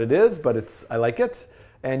don't know what it is, but I like it.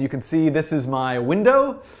 And you can see this is my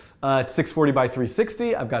window. It's 640 by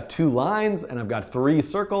 360. I've got 2 lines, and I've got 3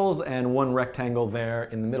 circles and 1 rectangle there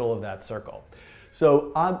in the middle of that circle.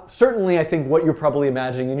 So certainly I think what you're probably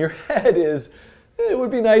imagining in your head is it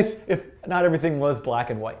would be nice if not everything was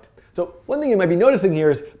black and white. So one thing you might be noticing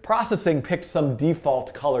here is processing picked some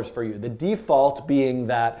default colors for you. The default being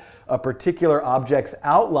that a particular object's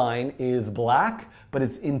outline is black, but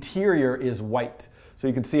its interior is white. So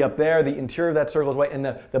you can see up there, the interior of that circle is white, and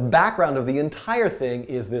the background of the entire thing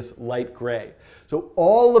is this light gray. So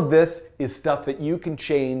all of this is stuff that you can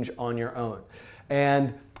change on your own.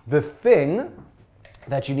 And the thing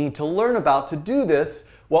that you need to learn about to do this,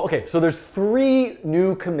 well, okay, so there's 3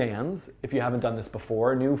 new commands, if you haven't done this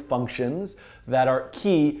before, new functions that are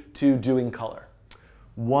key to doing color.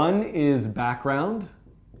 One is background,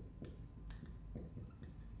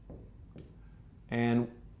 and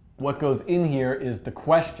what goes in here is the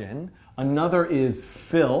question. Another is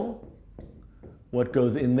fill. What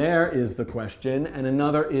goes in there is the question. And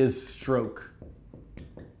another is stroke.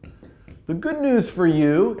 The good news for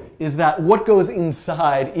you is that what goes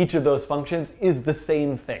inside each of those functions is the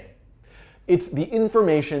same thing. It's the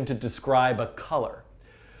information to describe a color.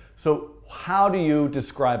 So how do you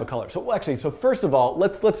describe a color? So actually, first of all,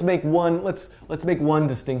 let's make one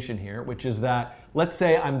distinction here, which is that let's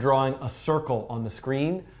say I'm drawing a circle on the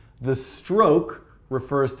screen. The stroke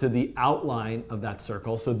refers to the outline of that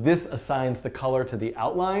circle. So this assigns the color to the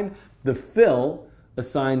outline. The fill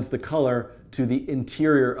assigns the color to the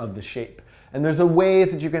interior of the shape. And there's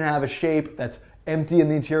ways that you can have a shape that's empty in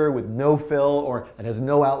the interior with no fill, or that has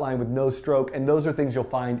no outline with no stroke, and those are things you'll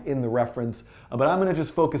find in the reference. But I'm going to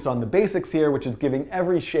just focus on the basics here, which is giving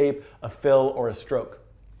every shape a fill or a stroke.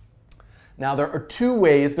 Now there are 2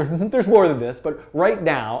 ways, there's more than this, but right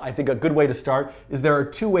now I think a good way to start is there are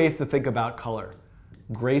 2 ways to think about color.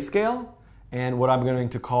 Grayscale and what I'm going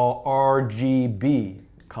to call RGB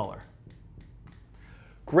color.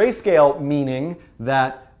 Grayscale meaning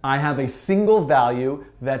that I have a single value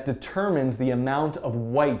that determines the amount of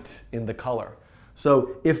white in the color.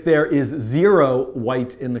 So if there is 0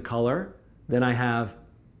 white in the color, then I have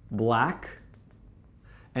black.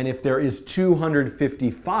 And if there is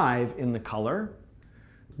 255 in the color,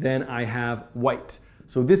 then I have white.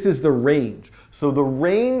 So this is the range. So the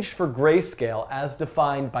range for grayscale, as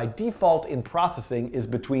defined by default in processing, is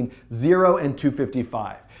between 0 and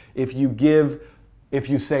 255. If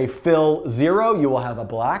you say fill 0, you will have a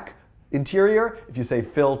black interior. If you say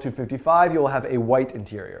fill 255, you will have a white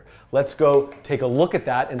interior. Let's go take a look at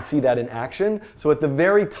that and see that in action. So at the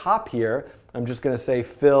very top here, I'm just going to say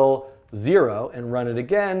fill 0 and run it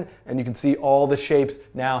again, and you can see all the shapes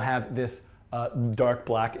now have this dark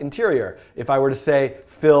black interior. If I were to say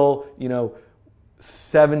fill,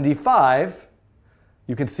 75,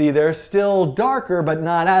 you can see they're still darker, but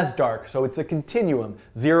not as dark. So it's a continuum,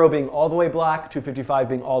 0 being all the way black, 255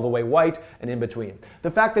 being all the way white, and in between.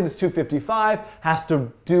 The fact that it's 255 has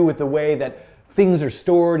to do with the way that things are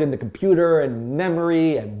stored in the computer and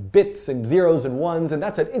memory and bits and zeros and ones, and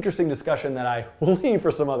that's an interesting discussion that I will leave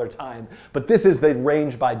for some other time. But this is the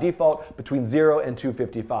range by default between 0 and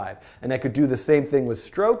 255. And I could do the same thing with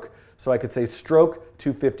stroke. So I could say stroke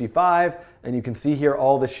 255, and you can see here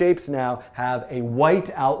all the shapes now have a white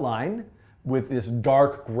outline with this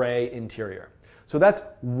dark gray interior. So that's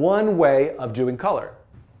one way of doing color.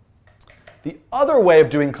 The other way of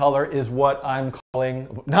doing color is what I'm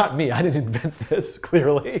calling, not me, I didn't invent this,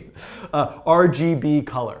 clearly, RGB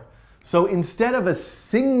color. So instead of a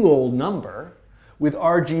single number, with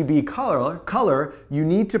RGB color, you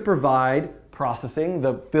need to provide processing,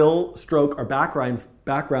 the fill, stroke, or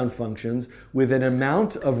background functions with an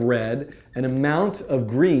amount of red, an amount of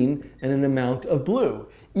green, and an amount of blue.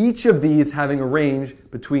 Each of these having a range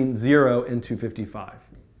between 0 and 255.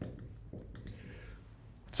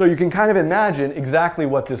 So you can kind of imagine exactly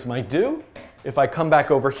what this might do. If I come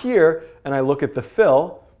back over here and I look at the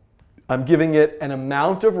fill, I'm giving it an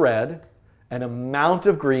amount of red, an amount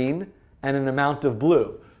of green, and an amount of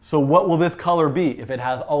blue. So what will this color be if it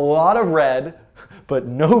has a lot of red, but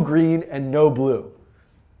no green and no blue?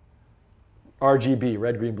 RGB,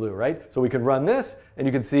 red, green, blue, right? So we can run this, and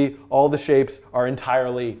you can see all the shapes are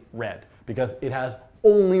entirely red because it has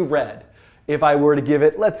only red. If I were to give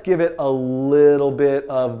it, let's give it a little bit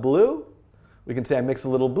of blue. We can say I mix a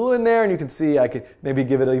little blue in there, and you can see I could maybe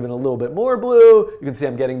give it even a little bit more blue. You can see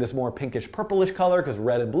I'm getting this more pinkish purplish color because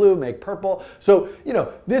red and blue make purple. So,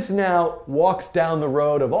 this now walks down the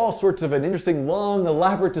road of all sorts of an interesting, long,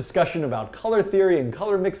 elaborate discussion about color theory and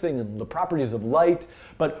color mixing and the properties of light.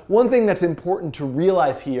 But one thing that's important to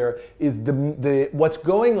realize here is what's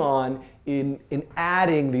going on in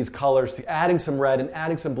adding these colors, to adding some red and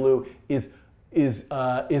adding some blue is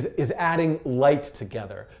adding light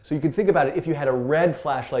together. So you can think about it, if you had a red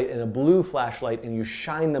flashlight and a blue flashlight and you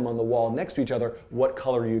shine them on the wall next to each other, what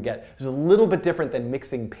color do you get? It's a little bit different than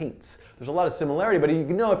mixing paints. There's a lot of similarity, but you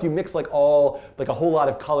can know if you mix like a whole lot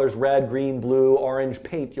of colors, red, green, blue, orange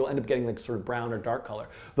paint, you'll end up getting like sort of brown or dark color.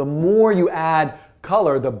 The more you add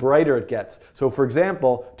color, the brighter it gets. So for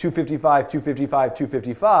example, 255, 255,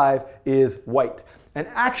 255 is white. And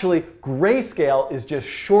actually, grayscale is just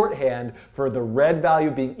shorthand for the red value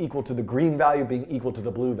being equal to the green value being equal to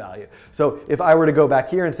the blue value. So if I were to go back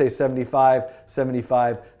here and say 75,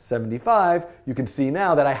 75, 75, you can see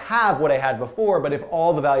now that I have what I had before, but if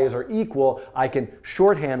all the values are equal, I can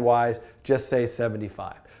shorthand-wise just say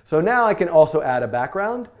 75. So now I can also add a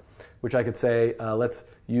background, which I could say, let's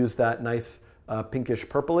use that nice pinkish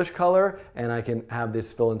purplish color, and I can have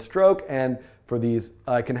this fill and stroke, and for these,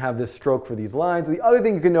 I can have this stroke for these lines. The other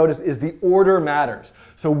thing you can notice is the order matters.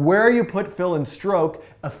 So where you put fill and stroke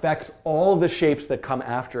affects all the shapes that come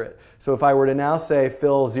after it. So if I were to now say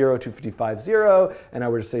fill 0, 255, 0, and I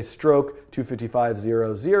were to say stroke 255,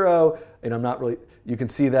 0, 0, and I'm not really, you can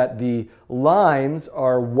see that the lines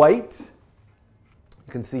are white.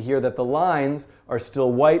 You can see here that the lines are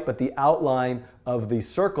still white, but the outline of the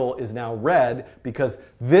circle is now red because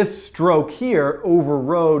this stroke here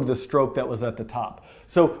overrode the stroke that was at the top.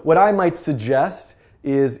 So what I might suggest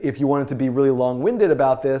is, if you wanted to be really long-winded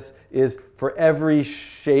about this, is for every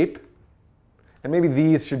shape, and maybe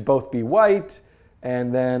these should both be white,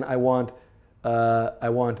 and then I want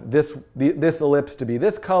this ellipse to be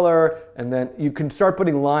this color, and then you can start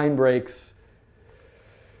putting line breaks,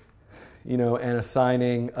 and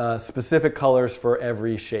assigning specific colors for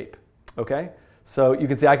every shape. Okay? So you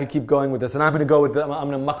can see I could keep going with this, and I'm going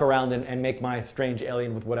to muck around and make my strange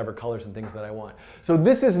alien with whatever colors and things that I want. So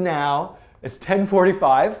this is now, it's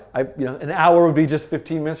 10:45. An hour would be just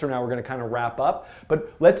 15 minutes from now. We're going to kind of wrap up.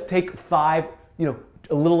 But let's take a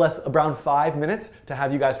little less, around 5 minutes to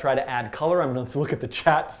have you guys try to add color. I'm going to look at the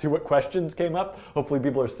chat, see what questions came up. Hopefully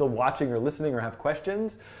people are still watching or listening or have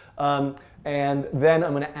questions. And then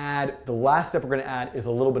I'm going to add, the last step we're going to add is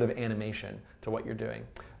a little bit of animation to what you're doing.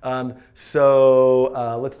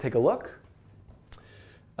 Let's take a look.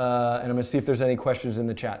 And I'm going to see if there's any questions in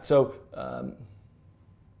the chat. So,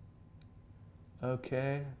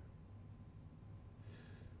 okay.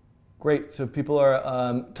 Great. So people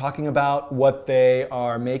are talking about what they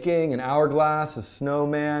are making: an hourglass, a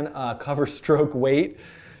snowman, cover stroke weight.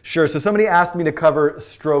 Sure. So somebody asked me to cover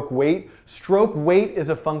stroke weight. Stroke weight is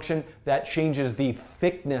a function that changes the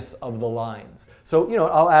thickness of the lines. So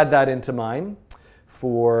I'll add that into mine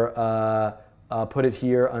for put it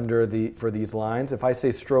here under for these lines. If I say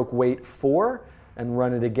stroke weight 4 and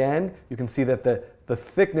run it again, you can see that the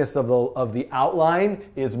thickness of the outline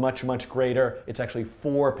is much, much greater. It's actually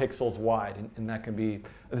 4 pixels wide, and that can be,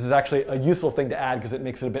 this is actually a useful thing to add because it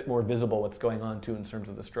makes it a bit more visible what's going on too in terms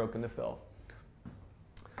of the stroke and the fill.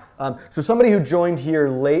 So somebody who joined here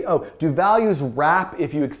late, oh, do values wrap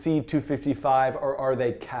if you exceed 255 or are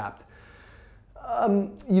they capped?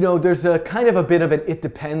 You know, there's a kind of a bit of an it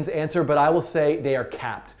depends answer, but I will say they are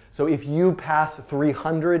capped. So if you pass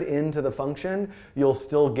 300 into the function, you'll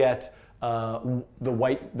still get the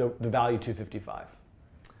value 255.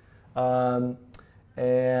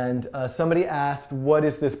 Somebody asked, what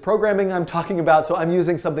is this programming I'm talking about? So I'm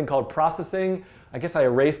using something called processing. I guess I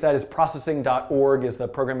erased that. Is processing.org is the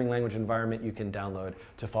programming language environment you can download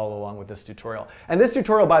to follow along with this tutorial. And this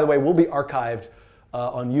tutorial, by the way, will be archived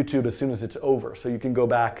on YouTube as soon as it's over. So you can go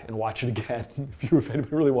back and watch it again if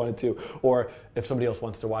anybody really wanted to, or if somebody else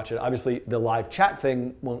wants to watch it. Obviously, the live chat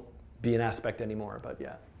thing won't be an aspect anymore, but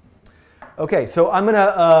yeah. Okay, so I'm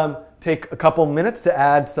gonna take a couple minutes to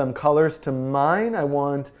add some colors to mine. I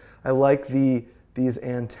like these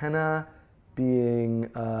antenna being,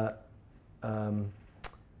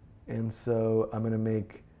 and so I'm gonna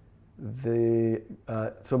make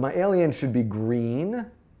so my alien should be green.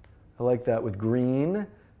 I like that with green,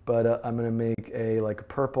 but I'm gonna make a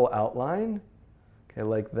purple outline. Okay,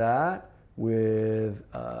 like that with,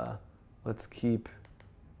 let's keep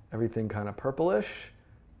everything kind of purplish.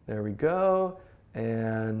 There we go,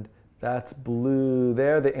 and that's blue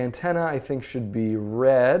there. The antenna, I think, should be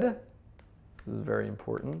red. This is very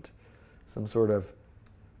important. Some sort of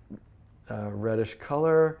reddish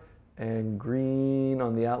color, and green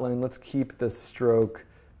on the outline. Let's keep the stroke.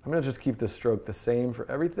 I'm going to just keep the stroke the same for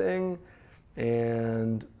everything,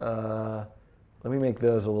 and let me make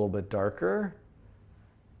those a little bit darker.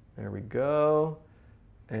 There we go,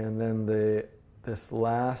 and then this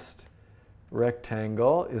last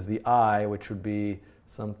rectangle is the eye, which would be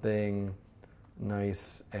something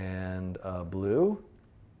nice and blue.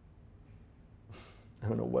 I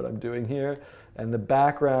don't know what I'm doing here. And the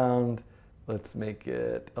background, let's make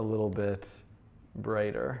it a little bit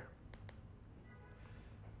brighter.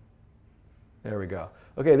 There we go.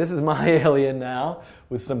 Okay, this is my alien now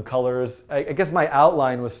with some colors. I guess my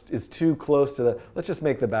outline is too close to let's just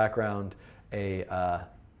make the background a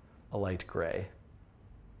light gray.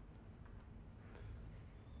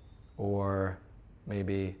 Or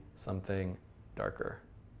maybe something darker.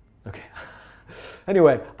 Okay.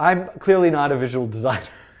 Anyway, I'm clearly not a visual designer.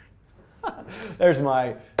 There's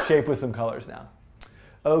my shape with some colors now.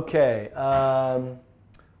 Okay,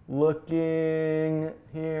 looking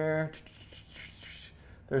here.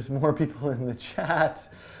 There's more people in the chat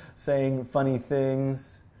saying funny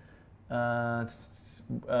things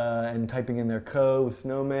and typing in their code with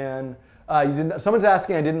snowman. Someone's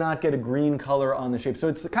asking, I did not get a green color on the shape. So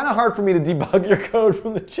it's kind of hard for me to debug your code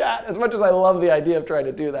from the chat, as much as I love the idea of trying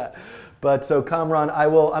to do that. But so Kamran, I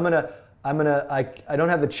don't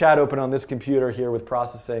have the chat open on this computer here with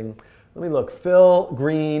processing. Let me look. Fill,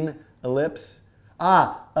 green, ellipse.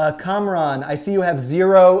 Kamran, I see you have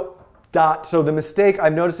 0 dot. So the mistake,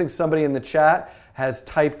 I'm noticing somebody in the chat has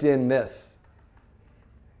typed in this.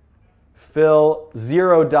 Fill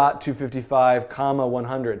 0.255, comma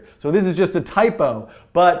 100. So this is just a typo,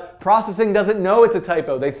 but processing doesn't know it's a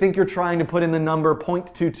typo. They think you're trying to put in the number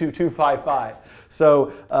 0.22255.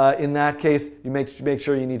 So in that case, you make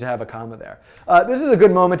sure you need to have a comma there. This is a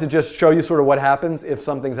good moment to just show you sort of what happens if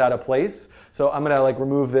something's out of place. So I'm gonna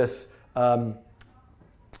remove this. I'm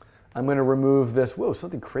gonna remove this. Whoa,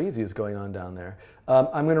 something crazy is going on down there.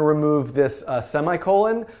 I'm going to remove this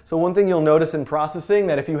semicolon. So one thing you'll notice in processing,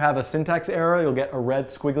 that if you have a syntax error, you'll get a red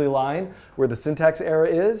squiggly line where the syntax error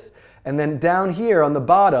is. And then down here on the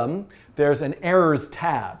bottom, there's an errors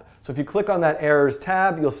tab. So if you click on that errors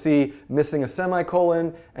tab, you'll see missing a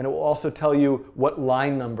semicolon, and it will also tell you what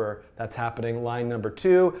line number that's happening, line number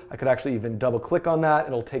 2. I could actually even double click on that.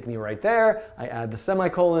 It'll take me right there. I add the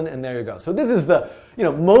semicolon, and there you go. So this is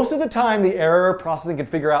most of the time the error processing can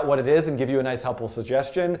figure out what it is and give you a nice helpful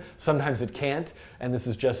suggestion. Sometimes it can't, and this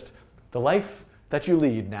is just the life that you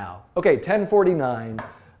lead now. Okay, 1049.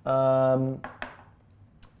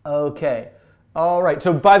 Okay. All right,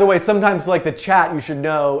 so by the way, sometimes the chat, you should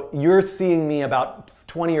know, you're seeing me about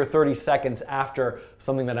 20 or 30 seconds after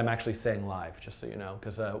something that I'm actually saying live, just so you know,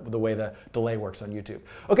 because the way the delay works on YouTube.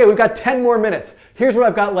 Okay, we've got 10 more minutes. Here's what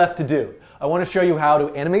I've got left to do. I want to show you how to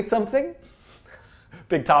animate something.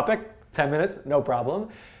 Big topic, 10 minutes, no problem.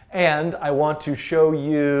 And I want to show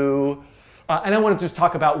you, and I want to just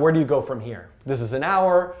talk about where do you go from here. This is an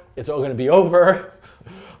hour, it's all going to be over.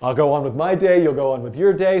 I'll go on with my day, you'll go on with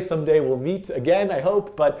your day. Someday we'll meet again, I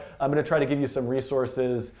hope, but I'm going to try to give you some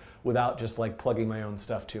resources without just plugging my own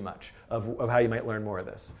stuff too much of how you might learn more of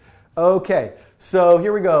this. Okay, so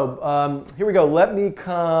here we go. Let me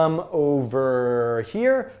come over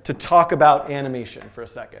here to talk about animation for a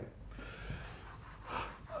second.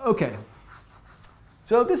 Okay,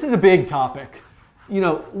 so this is a big topic. You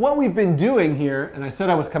know, what we've been doing here, and I said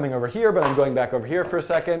I was coming over here, but I'm going back over here for a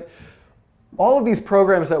second. All of these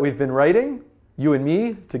programs that we've been writing, you and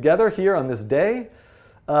me together here on this day,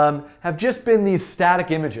 have just been these static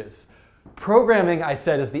images. Programming, I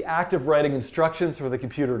said, is the act of writing instructions for the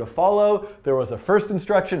computer to follow. There was a first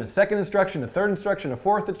instruction, a second instruction, a third instruction, a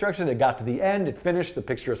fourth instruction. It got to the end, it finished, the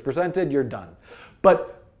picture is presented, you're done.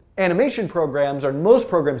 But animation programs, or most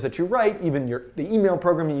programs that you write, even the email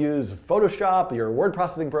program you use, Photoshop, your word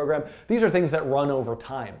processing program, these are things that run over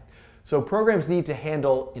time. So programs need to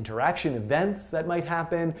handle interaction events that might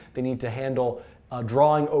happen. They need to handle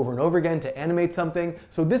drawing over and over again to animate something.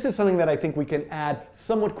 So this is something that I think we can add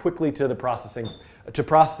somewhat quickly to the processing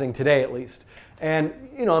today at least. And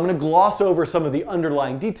I'm going to gloss over some of the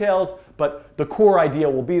underlying details, but the core idea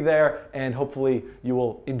will be there, and hopefully you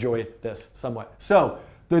will enjoy this somewhat. So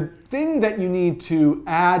the thing that you need to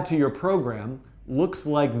add to your program looks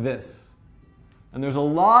like this. And there's a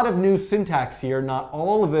lot of new syntax here. Not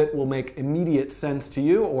all of it will make immediate sense to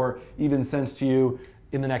you, or even sense to you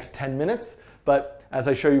in the next 10 minutes. But as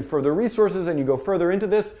I show you further resources and you go further into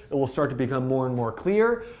this, it will start to become more and more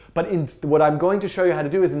clear. But what I'm going to show you how to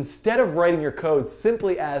do is, instead of writing your code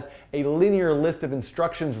simply as a linear list of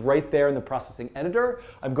instructions right there in the processing editor,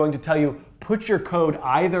 I'm going to tell you, put your code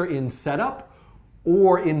either in setup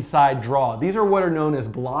or inside draw. These are what are known as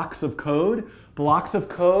blocks of code. Blocks of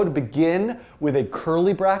code begin with a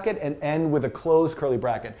curly bracket and end with a closed curly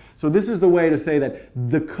bracket. So this is the way to say that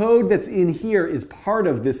the code that's in here is part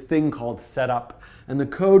of this thing called setup, and the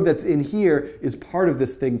code that's in here is part of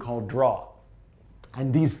this thing called draw.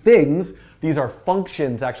 And these things, these are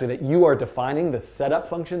functions actually that you are defining, the setup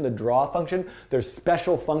function, the draw function. There's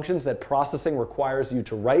special functions that processing requires you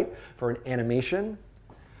to write for an animation.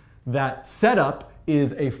 That setup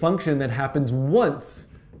is a function that happens once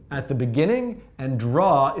at the beginning, and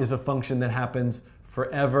draw is a function that happens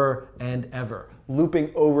forever and ever,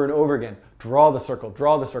 looping over and over again. Draw the circle,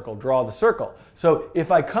 draw the circle, draw the circle. So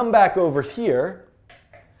if I come back over here,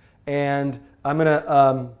 and I'm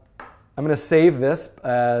gonna save this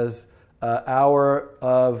as hour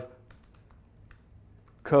of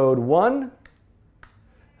code 1.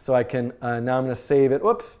 So I can now I'm gonna save it.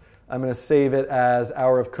 Whoops! I'm gonna save it as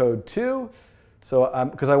hour of code 2. So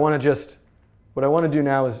because I want to just. What I want to do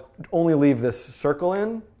now is only leave this circle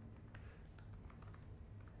in.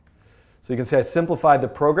 So you can see I simplified the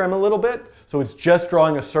program a little bit. So it's just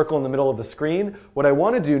drawing a circle in the middle of the screen. What I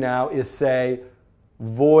want to do now is say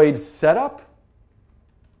void setup,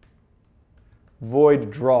 void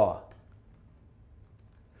draw.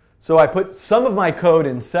 So I put some of my code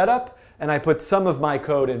in setup, and I put some of my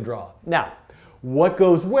code in draw. Now, what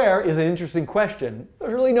goes where is an interesting question.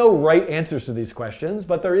 There's really no right answers to these questions,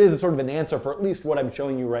 but there is a sort of an answer for at least what I'm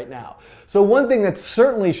showing you right now. So one thing that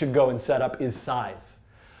certainly should go in setup is size.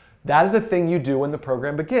 That is the thing you do when the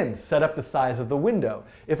program begins. Set up the size of the window.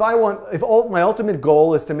 If my ultimate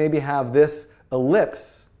goal is to maybe have this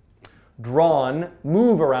ellipse drawn,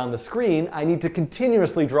 move around the screen, I need to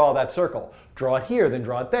continuously draw that circle. Draw it here, then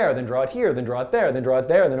draw it there, then draw it here, then draw it there, then draw it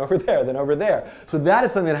there, then over there, then over there. So that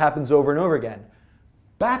is something that happens over and over again.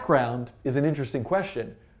 Background is an interesting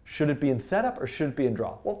question. Should it be in setup or should it be in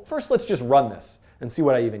draw? Well, first let's just run this and see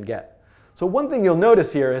what I even get. So one thing you'll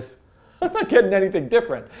notice here is I'm not getting anything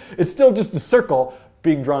different. It's still just a circle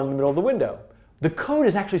being drawn in the middle of the window. The code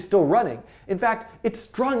is actually still running. In fact, it's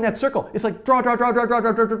drawing that circle. It's like draw, draw, draw, draw, draw,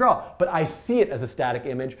 draw, draw, draw, draw. But I see it as a static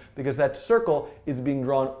image because that circle is being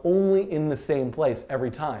drawn only in the same place every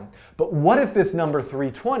time. But what if this number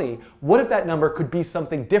 320, what if that number could be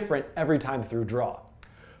something different every time through draw?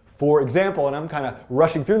 For example, and I'm kind of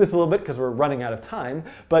rushing through this a little bit because we're running out of time,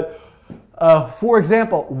 but for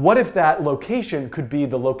example, what if that location could be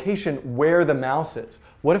the location where the mouse is?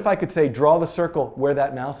 What if I could say, draw the circle where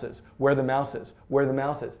that mouse is, where the mouse is, where the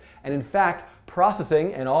mouse is? And in fact,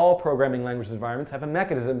 processing and all programming language environments have a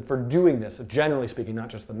mechanism for doing this, generally speaking, not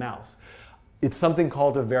just the mouse. It's something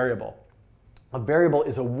called a variable. A variable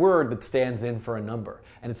is a word that stands in for a number,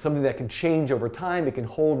 and it's something that can change over time. It can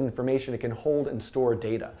hold information, it can hold and store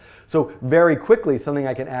data. So very quickly, something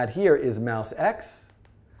I can add here is mouse X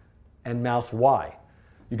and mouse Y.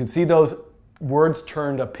 You can see those words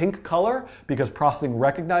turned a pink color because processing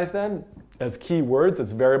recognized them as key words,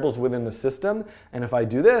 as variables within the system. And if I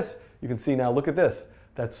do this, you can see now, look at this.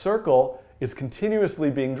 That circle is continuously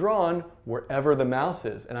being drawn wherever the mouse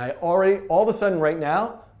is. And I already, all of a sudden right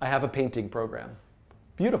now, I have a painting program.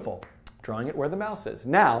 Beautiful. Drawing it where the mouse is.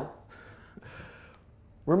 Now,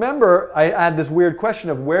 remember I had this weird question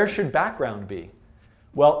of where should background be?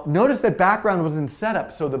 Well, notice that background was in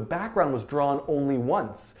setup, so the background was drawn only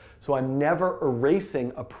once. So I'm never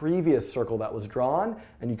erasing a previous circle that was drawn,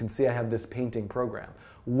 and you can see I have this painting program.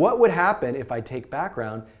 What would happen if I take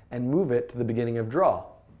background and move it to the beginning of draw?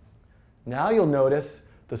 Now you'll notice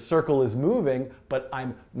the circle is moving, but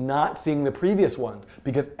I'm not seeing the previous one,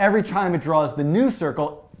 because every time it draws the new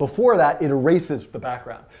circle, before that, it erases the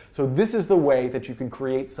background. So this is the way that you can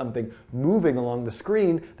create something moving along the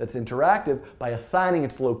screen that's interactive by assigning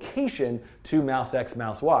its location to mouse X,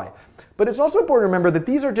 mouse Y. But it's also important to remember that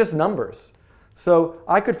these are just numbers. So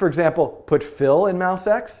I could, for example, put fill in mouse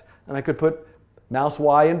X, and I could put mouse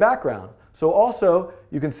Y in background. So also,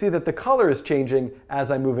 you can see that the color is changing as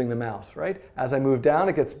I'm moving the mouse, right? As I move down,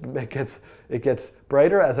 it gets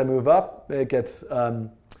brighter. As I move up, it gets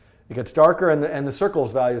darker, and the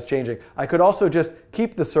circle's value is changing. I could also just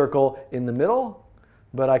keep the circle in the middle,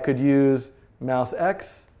 but I could use mouse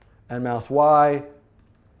X and mouse Y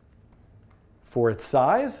for its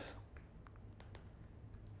size.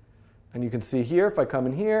 And you can see here, if I come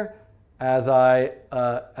in here, as I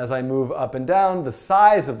move up and down, the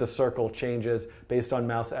size of the circle changes based on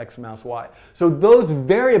mouse X, mouse Y. So those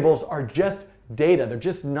variables are just data. They're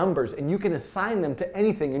just numbers, and you can assign them to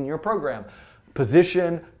anything in your program.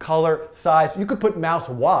 Position, color, size. You could put mouse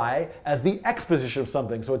Y as the X position of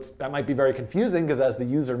something. So that might be very confusing, because as the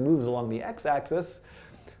user moves along the X-axis,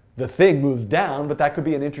 the thing moves down, but that could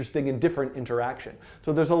be an interesting and different interaction.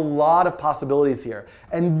 So there's a lot of possibilities here.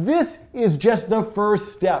 And this is just the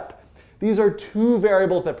first step. These are two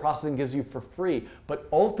variables that processing gives you for free. But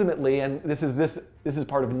ultimately, and this is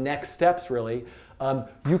part of next steps really,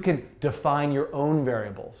 you can define your own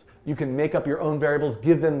variables. You can make up your own variables,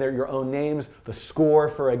 give them your own names, the score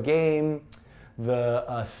for a game,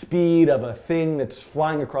 the speed of a thing that's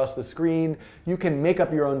flying across the screen. You can make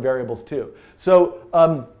up your own variables too.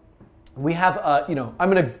 So we have,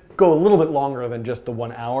 I'm going to go a little bit longer than just the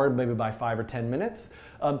 1 hour, maybe by 5 or 10 minutes.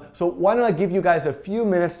 So why don't I give you guys a few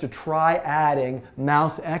minutes to try adding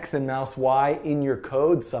mouse X and mouse Y in your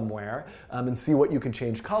code somewhere and see what you can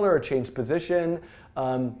change color or change position.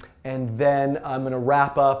 And then I'm going to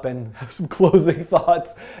wrap up and have some closing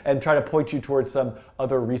thoughts and try to point you towards some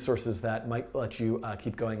other resources that might let you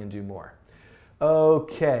keep going and do more.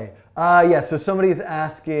 Okay. Yeah, so somebody's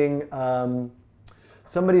asking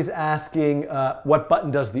what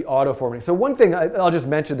button does the auto formatting. So one thing, I'll just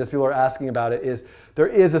mention this, people are asking about it, is there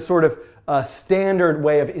is a sort of standard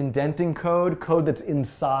way of indenting code that's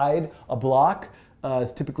inside a block.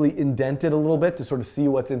 It's typically indented a little bit to sort of see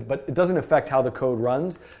what's in, but it doesn't affect how the code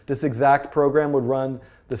runs. This exact program would run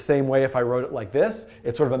the same way if I wrote it like this.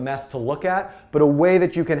 It's sort of a mess to look at, but a way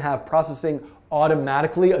that you can have processing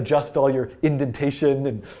automatically adjust all your indentation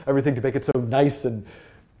and everything to make it so nice and,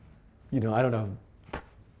 I don't know,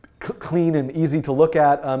 clean and easy to look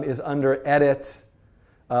at is under Edit,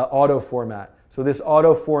 Auto Format. So this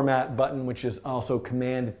Auto Format button, which is also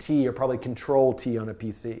Command T or probably Control T on a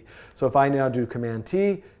PC. So if I now do Command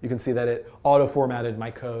T, you can see that it auto formatted my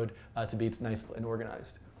code to be nice and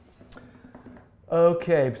organized.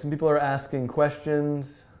 Okay, some people are asking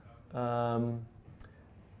questions. So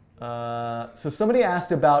somebody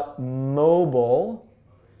asked about mobile.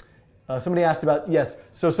 Somebody asked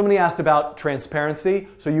about transparency.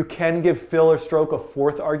 So you can give fill or stroke a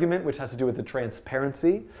fourth argument, which has to do with the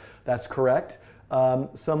transparency. That's correct.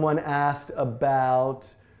 Someone asked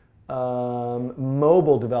about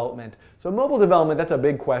mobile development. So mobile development, that's a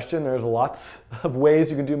big question. There's lots of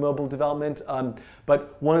ways you can do mobile development.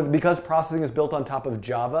 But because processing is built on top of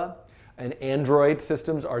Java, and Android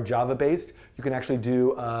systems are Java-based, you can actually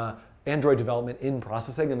do Android development in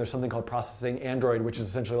processing, and there's something called Processing Android, which is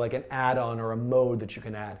essentially like an add-on or a mode that you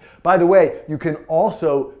can add. By the way, you can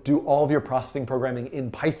also do all of your processing programming in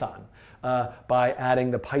Python by adding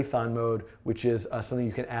the Python mode, which is something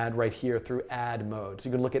you can add right here through Add Mode. So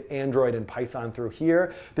you can look at Android and Python through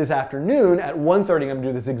here. This afternoon at 1:30, I'm going to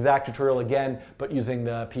do this exact tutorial again, but using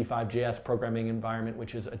the P5.js programming environment,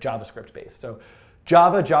 which is JavaScript based. So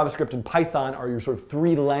Java, JavaScript, and Python are your sort of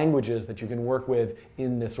three languages that you can work with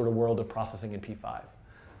in this sort of world of processing in P5.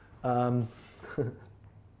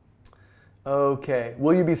 Okay,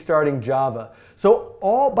 will you be starting Java? So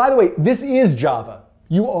by the way, this is Java.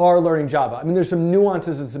 You are learning Java. I mean, there's some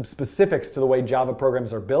nuances and some specifics to the way Java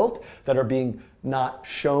programs are built that are being not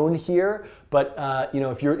shown here. But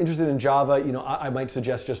if you're interested in Java, I might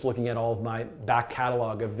suggest just looking at all of my back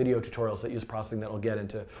catalog of video tutorials that use processing that will get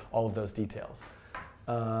into all of those details.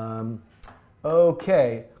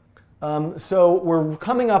 Okay. So we're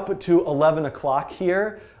coming up to 11 o'clock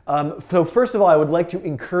here. So first of all, I would like to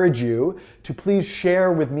encourage you to please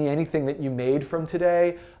share with me anything that you made from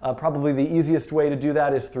today. Probably the easiest way to do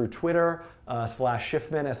that is through Twitter,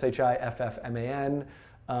 /Schiffman, SHIFFMAN.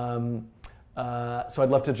 So I'd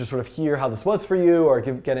love to just sort of hear how this was for you or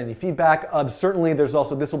get any feedback. Certainly there's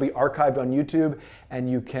also, this will be archived on YouTube and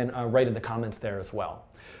you can write in the comments there as well.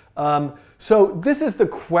 So this is the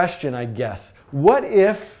question, I guess. What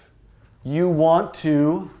if you want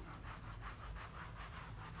to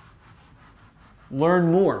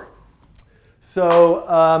learn more? So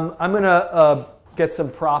I'm going to get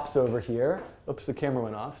some props over here. Oops, the camera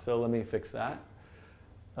went off, so let me fix that.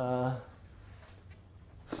 I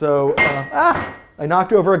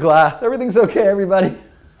knocked over a glass. Everything's okay, everybody.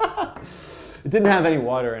 It didn't have any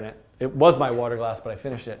water in it. It was my water glass, but I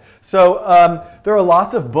finished it. So there are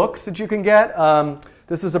lots of books that you can get.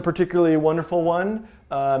 This is a particularly wonderful one.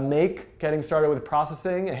 Getting Started with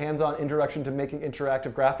Processing, a hands-on introduction to making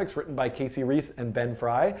interactive graphics, written by Casey Reese and Ben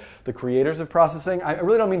Fry, the creators of processing. I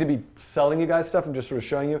really don't mean to be selling you guys stuff. I'm just sort of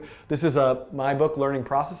showing you. This is my book, Learning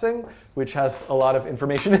Processing, which has a lot of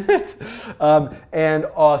information in it. And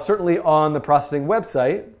certainly on the processing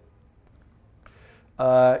website,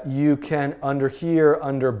 you can,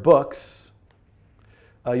 under books,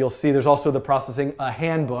 you'll see there's also the processing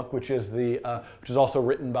handbook, which is also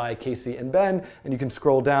written by Casey and Ben. And you can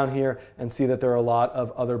scroll down here and see that there are a lot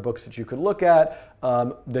of other books that you could look at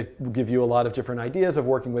that give you a lot of different ideas of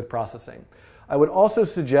working with processing. I would also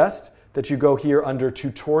suggest that you go here under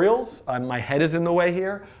tutorials. My head is in the way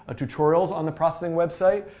here. Tutorials on the processing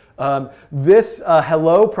website. This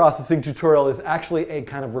hello processing tutorial is actually a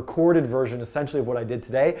kind of recorded version essentially of what I did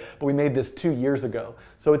today, but we made this 2 years ago.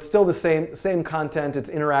 So it's still the same content. It's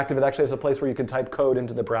interactive. It actually has a place where you can type code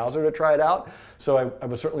into the browser to try it out. So I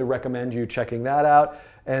would certainly recommend you checking that out.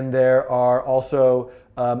 And there are also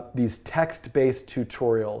these text-based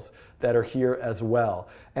tutorials that are here as well.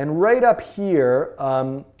 And right up here,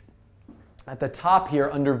 at the top here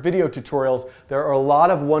under video tutorials, there are a lot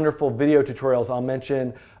of wonderful video tutorials. I'll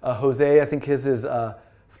mention Jose, I think his is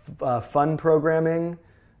Fun Programming,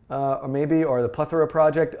 or the Plethora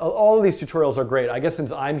Project. All of these tutorials are great. I guess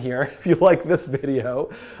since I'm here, if you like this video,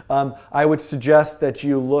 I would suggest that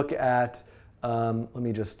you look at, let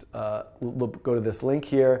me just go to this link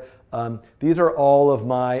here. These are all of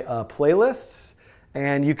my playlists.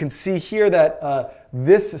 And you can see here that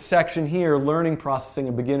this section here, learning processing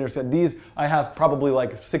and beginners, these I have probably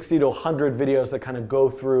like 60 to 100 videos that kind of go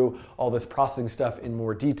through all this processing stuff in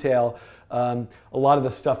more detail. A lot of the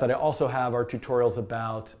stuff that I also have are tutorials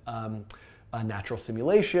about natural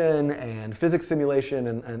simulation and physics simulation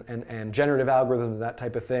and generative algorithms, that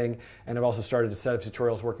type of thing. And I've also started a set of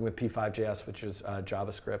tutorials working with P5.js, which is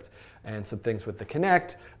JavaScript, and some things with the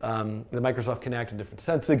Kinect, the Microsoft Kinect, and different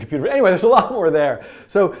sensing computer. Anyway, there's a lot more there.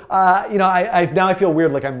 So now I feel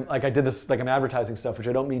weird, like I did this, like I'm advertising stuff, which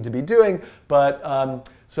I don't mean to be doing. But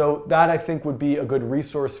so that I think would be a good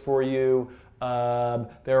resource for you.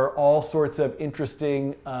 There are all sorts of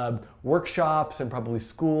interesting workshops and probably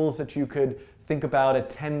schools that you could think about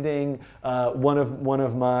attending. One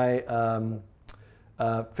of my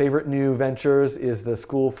favorite new ventures is the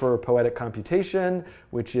School for Poetic Computation,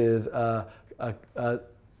 which is a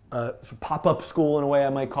pop-up school in a way I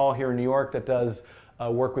might call here in New York that does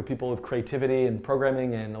work with people with creativity and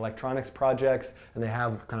programming and electronics projects, and they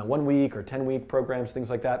have kind of 1 week or 10-week programs, things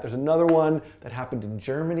like that. There's another one that happened in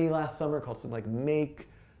Germany last summer called something like Make.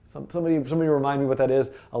 Somebody remind me what that is.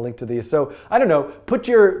 I'll link to these. So I don't know. Put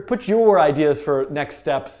your ideas for next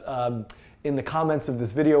steps in the comments of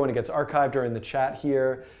this video when it gets archived or in the chat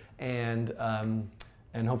here, and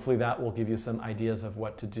hopefully that will give you some ideas of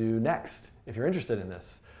what to do next if you're interested in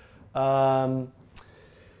this.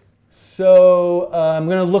 So I'm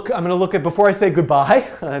going to look at, before I say goodbye,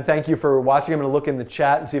 thank you for watching, I'm going to look in the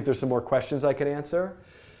chat and see if there's some more questions I can answer.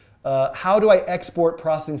 How do I export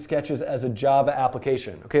processing sketches as a Java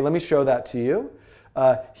application? Okay, let me show that to you.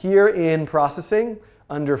 Here in processing,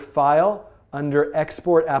 under File, under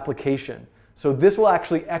Export Application. So this will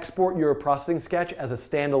actually export your processing sketch as a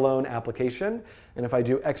standalone application. And if I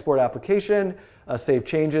do Export Application, Save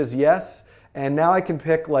Changes, yes. And now I can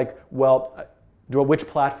pick like, well, which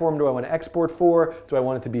platform do I want to export for? Do I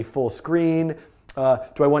want it to be full screen? Do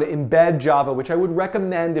I want to embed Java, which I would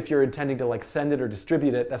recommend if you're intending to like send it or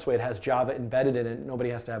distribute it. That's why it has Java embedded in it. Nobody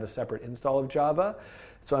has to have a separate install of Java.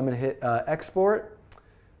 So I'm going to hit Export.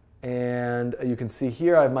 And you can see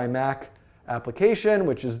here I have my Mac application,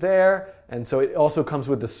 which is there. And so it also comes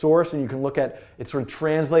with the source, and you can look at, it sort of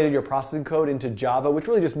translated your processing code into Java, which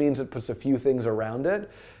really just means it puts a few things around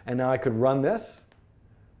it. And now I could run this.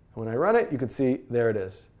 When I run it, you can see there it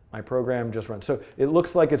is. My program just runs. So it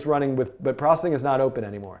looks like it's running but processing is not open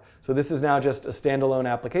anymore. So this is now just a standalone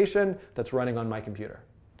application that's running on my computer.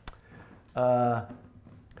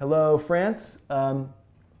 Hello, France.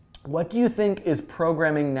 What do you think is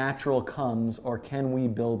programming natural comes, or can we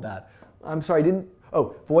build that? I'm sorry, I didn't.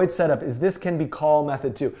 Oh, void setup. Is this can be call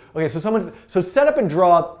method too? Okay, so setup and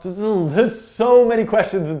draw. There's so many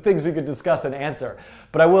questions and things we could discuss and answer.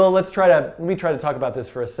 But let me try to talk about this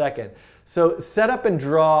for a second. So setup and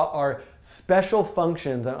draw are special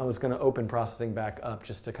functions. I was going to open processing back up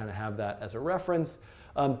just to kind of have that as a reference.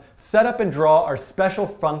 Setup and draw are special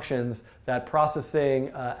functions that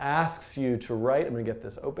processing asks you to write. I'm going to get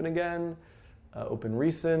this open again. Open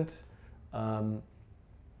recent.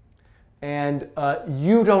 And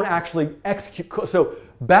you don't actually execute. So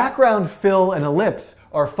background, fill, and ellipse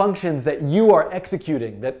are functions that you are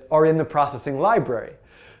executing that are in the processing library.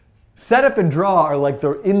 Setup and draw are like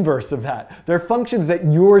the inverse of that. They're functions that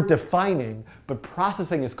you're defining, but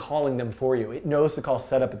processing is calling them for you. It knows to call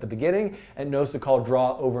setup at the beginning, and knows to call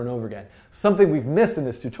draw over and over again. Something we've missed in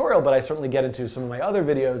this tutorial, but I certainly get into some of my other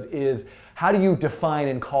videos, is how do you define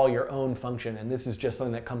and call your own function? And this is just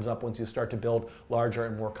something that comes up once you start to build larger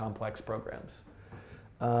and more complex programs.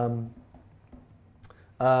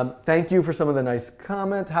 Thank you for some of the nice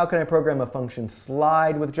comments. How can I program a function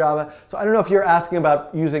slide with Java? So I don't know if you're asking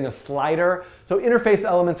about using a slider. So interface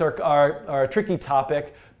elements are a tricky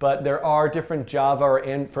topic, but there are different Java,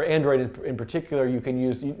 or for Android in particular, you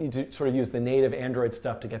need to sort of use the native Android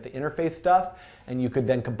stuff to get the interface stuff, and you could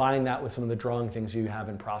then combine that with some of the drawing things you have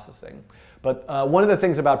in processing. But one of the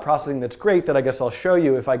things about processing that's great that I guess I'll show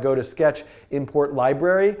you if I go to Sketch, Import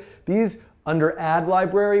Library, these under Add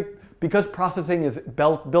Library, because processing is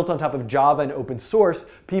built on top of Java and open source,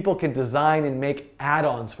 people can design and make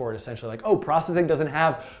add-ons for it essentially. Like, oh, processing doesn't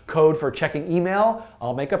have code for checking email,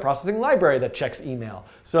 I'll make a processing library that checks email.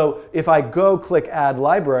 So if I go click Add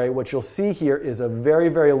Library, what you'll see here is a very,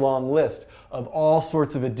 very long list of all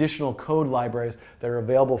sorts of additional code libraries that are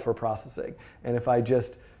available for processing. And if I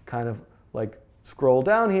just kind of like scroll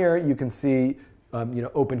down here, you can see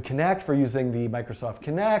Open Connect for using the Microsoft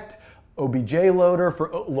Connect, OBJ loader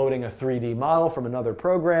for loading a 3D model from another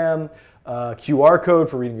program, QR code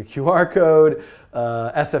for reading a QR code,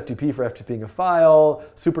 SFTP for FTPing a file,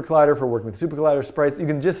 Super Collider for working with Super Collider sprites. You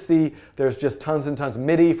can just see there's just tons and tons.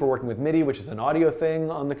 MIDI for working with MIDI, which is an audio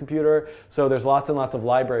thing on the computer. So there's lots and lots of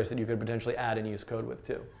libraries that you could potentially add and use code with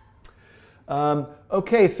too.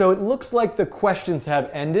 Okay, so it looks like the questions have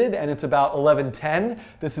ended, and it's about 11:10.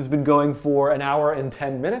 This has been going for an hour and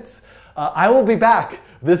 10 minutes. I will be back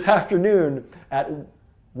this afternoon at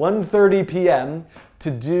 1:30 p.m.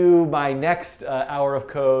 to do my next hour of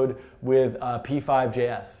code with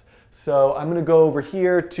P5.js. So I'm going to go over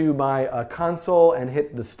here to my console and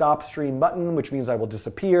hit the stop stream button, which means I will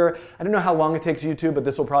disappear. I don't know how long it takes YouTube, but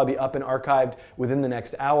this will probably be up and archived within the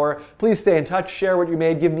next hour. Please stay in touch, share what you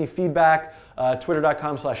made, give me feedback.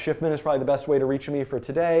 Twitter.com/shiftman is probably the best way to reach me for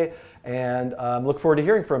today. And look forward to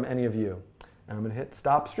hearing from any of you. I'm going to hit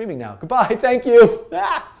stop streaming now. Goodbye. Thank you.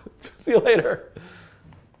 See you later.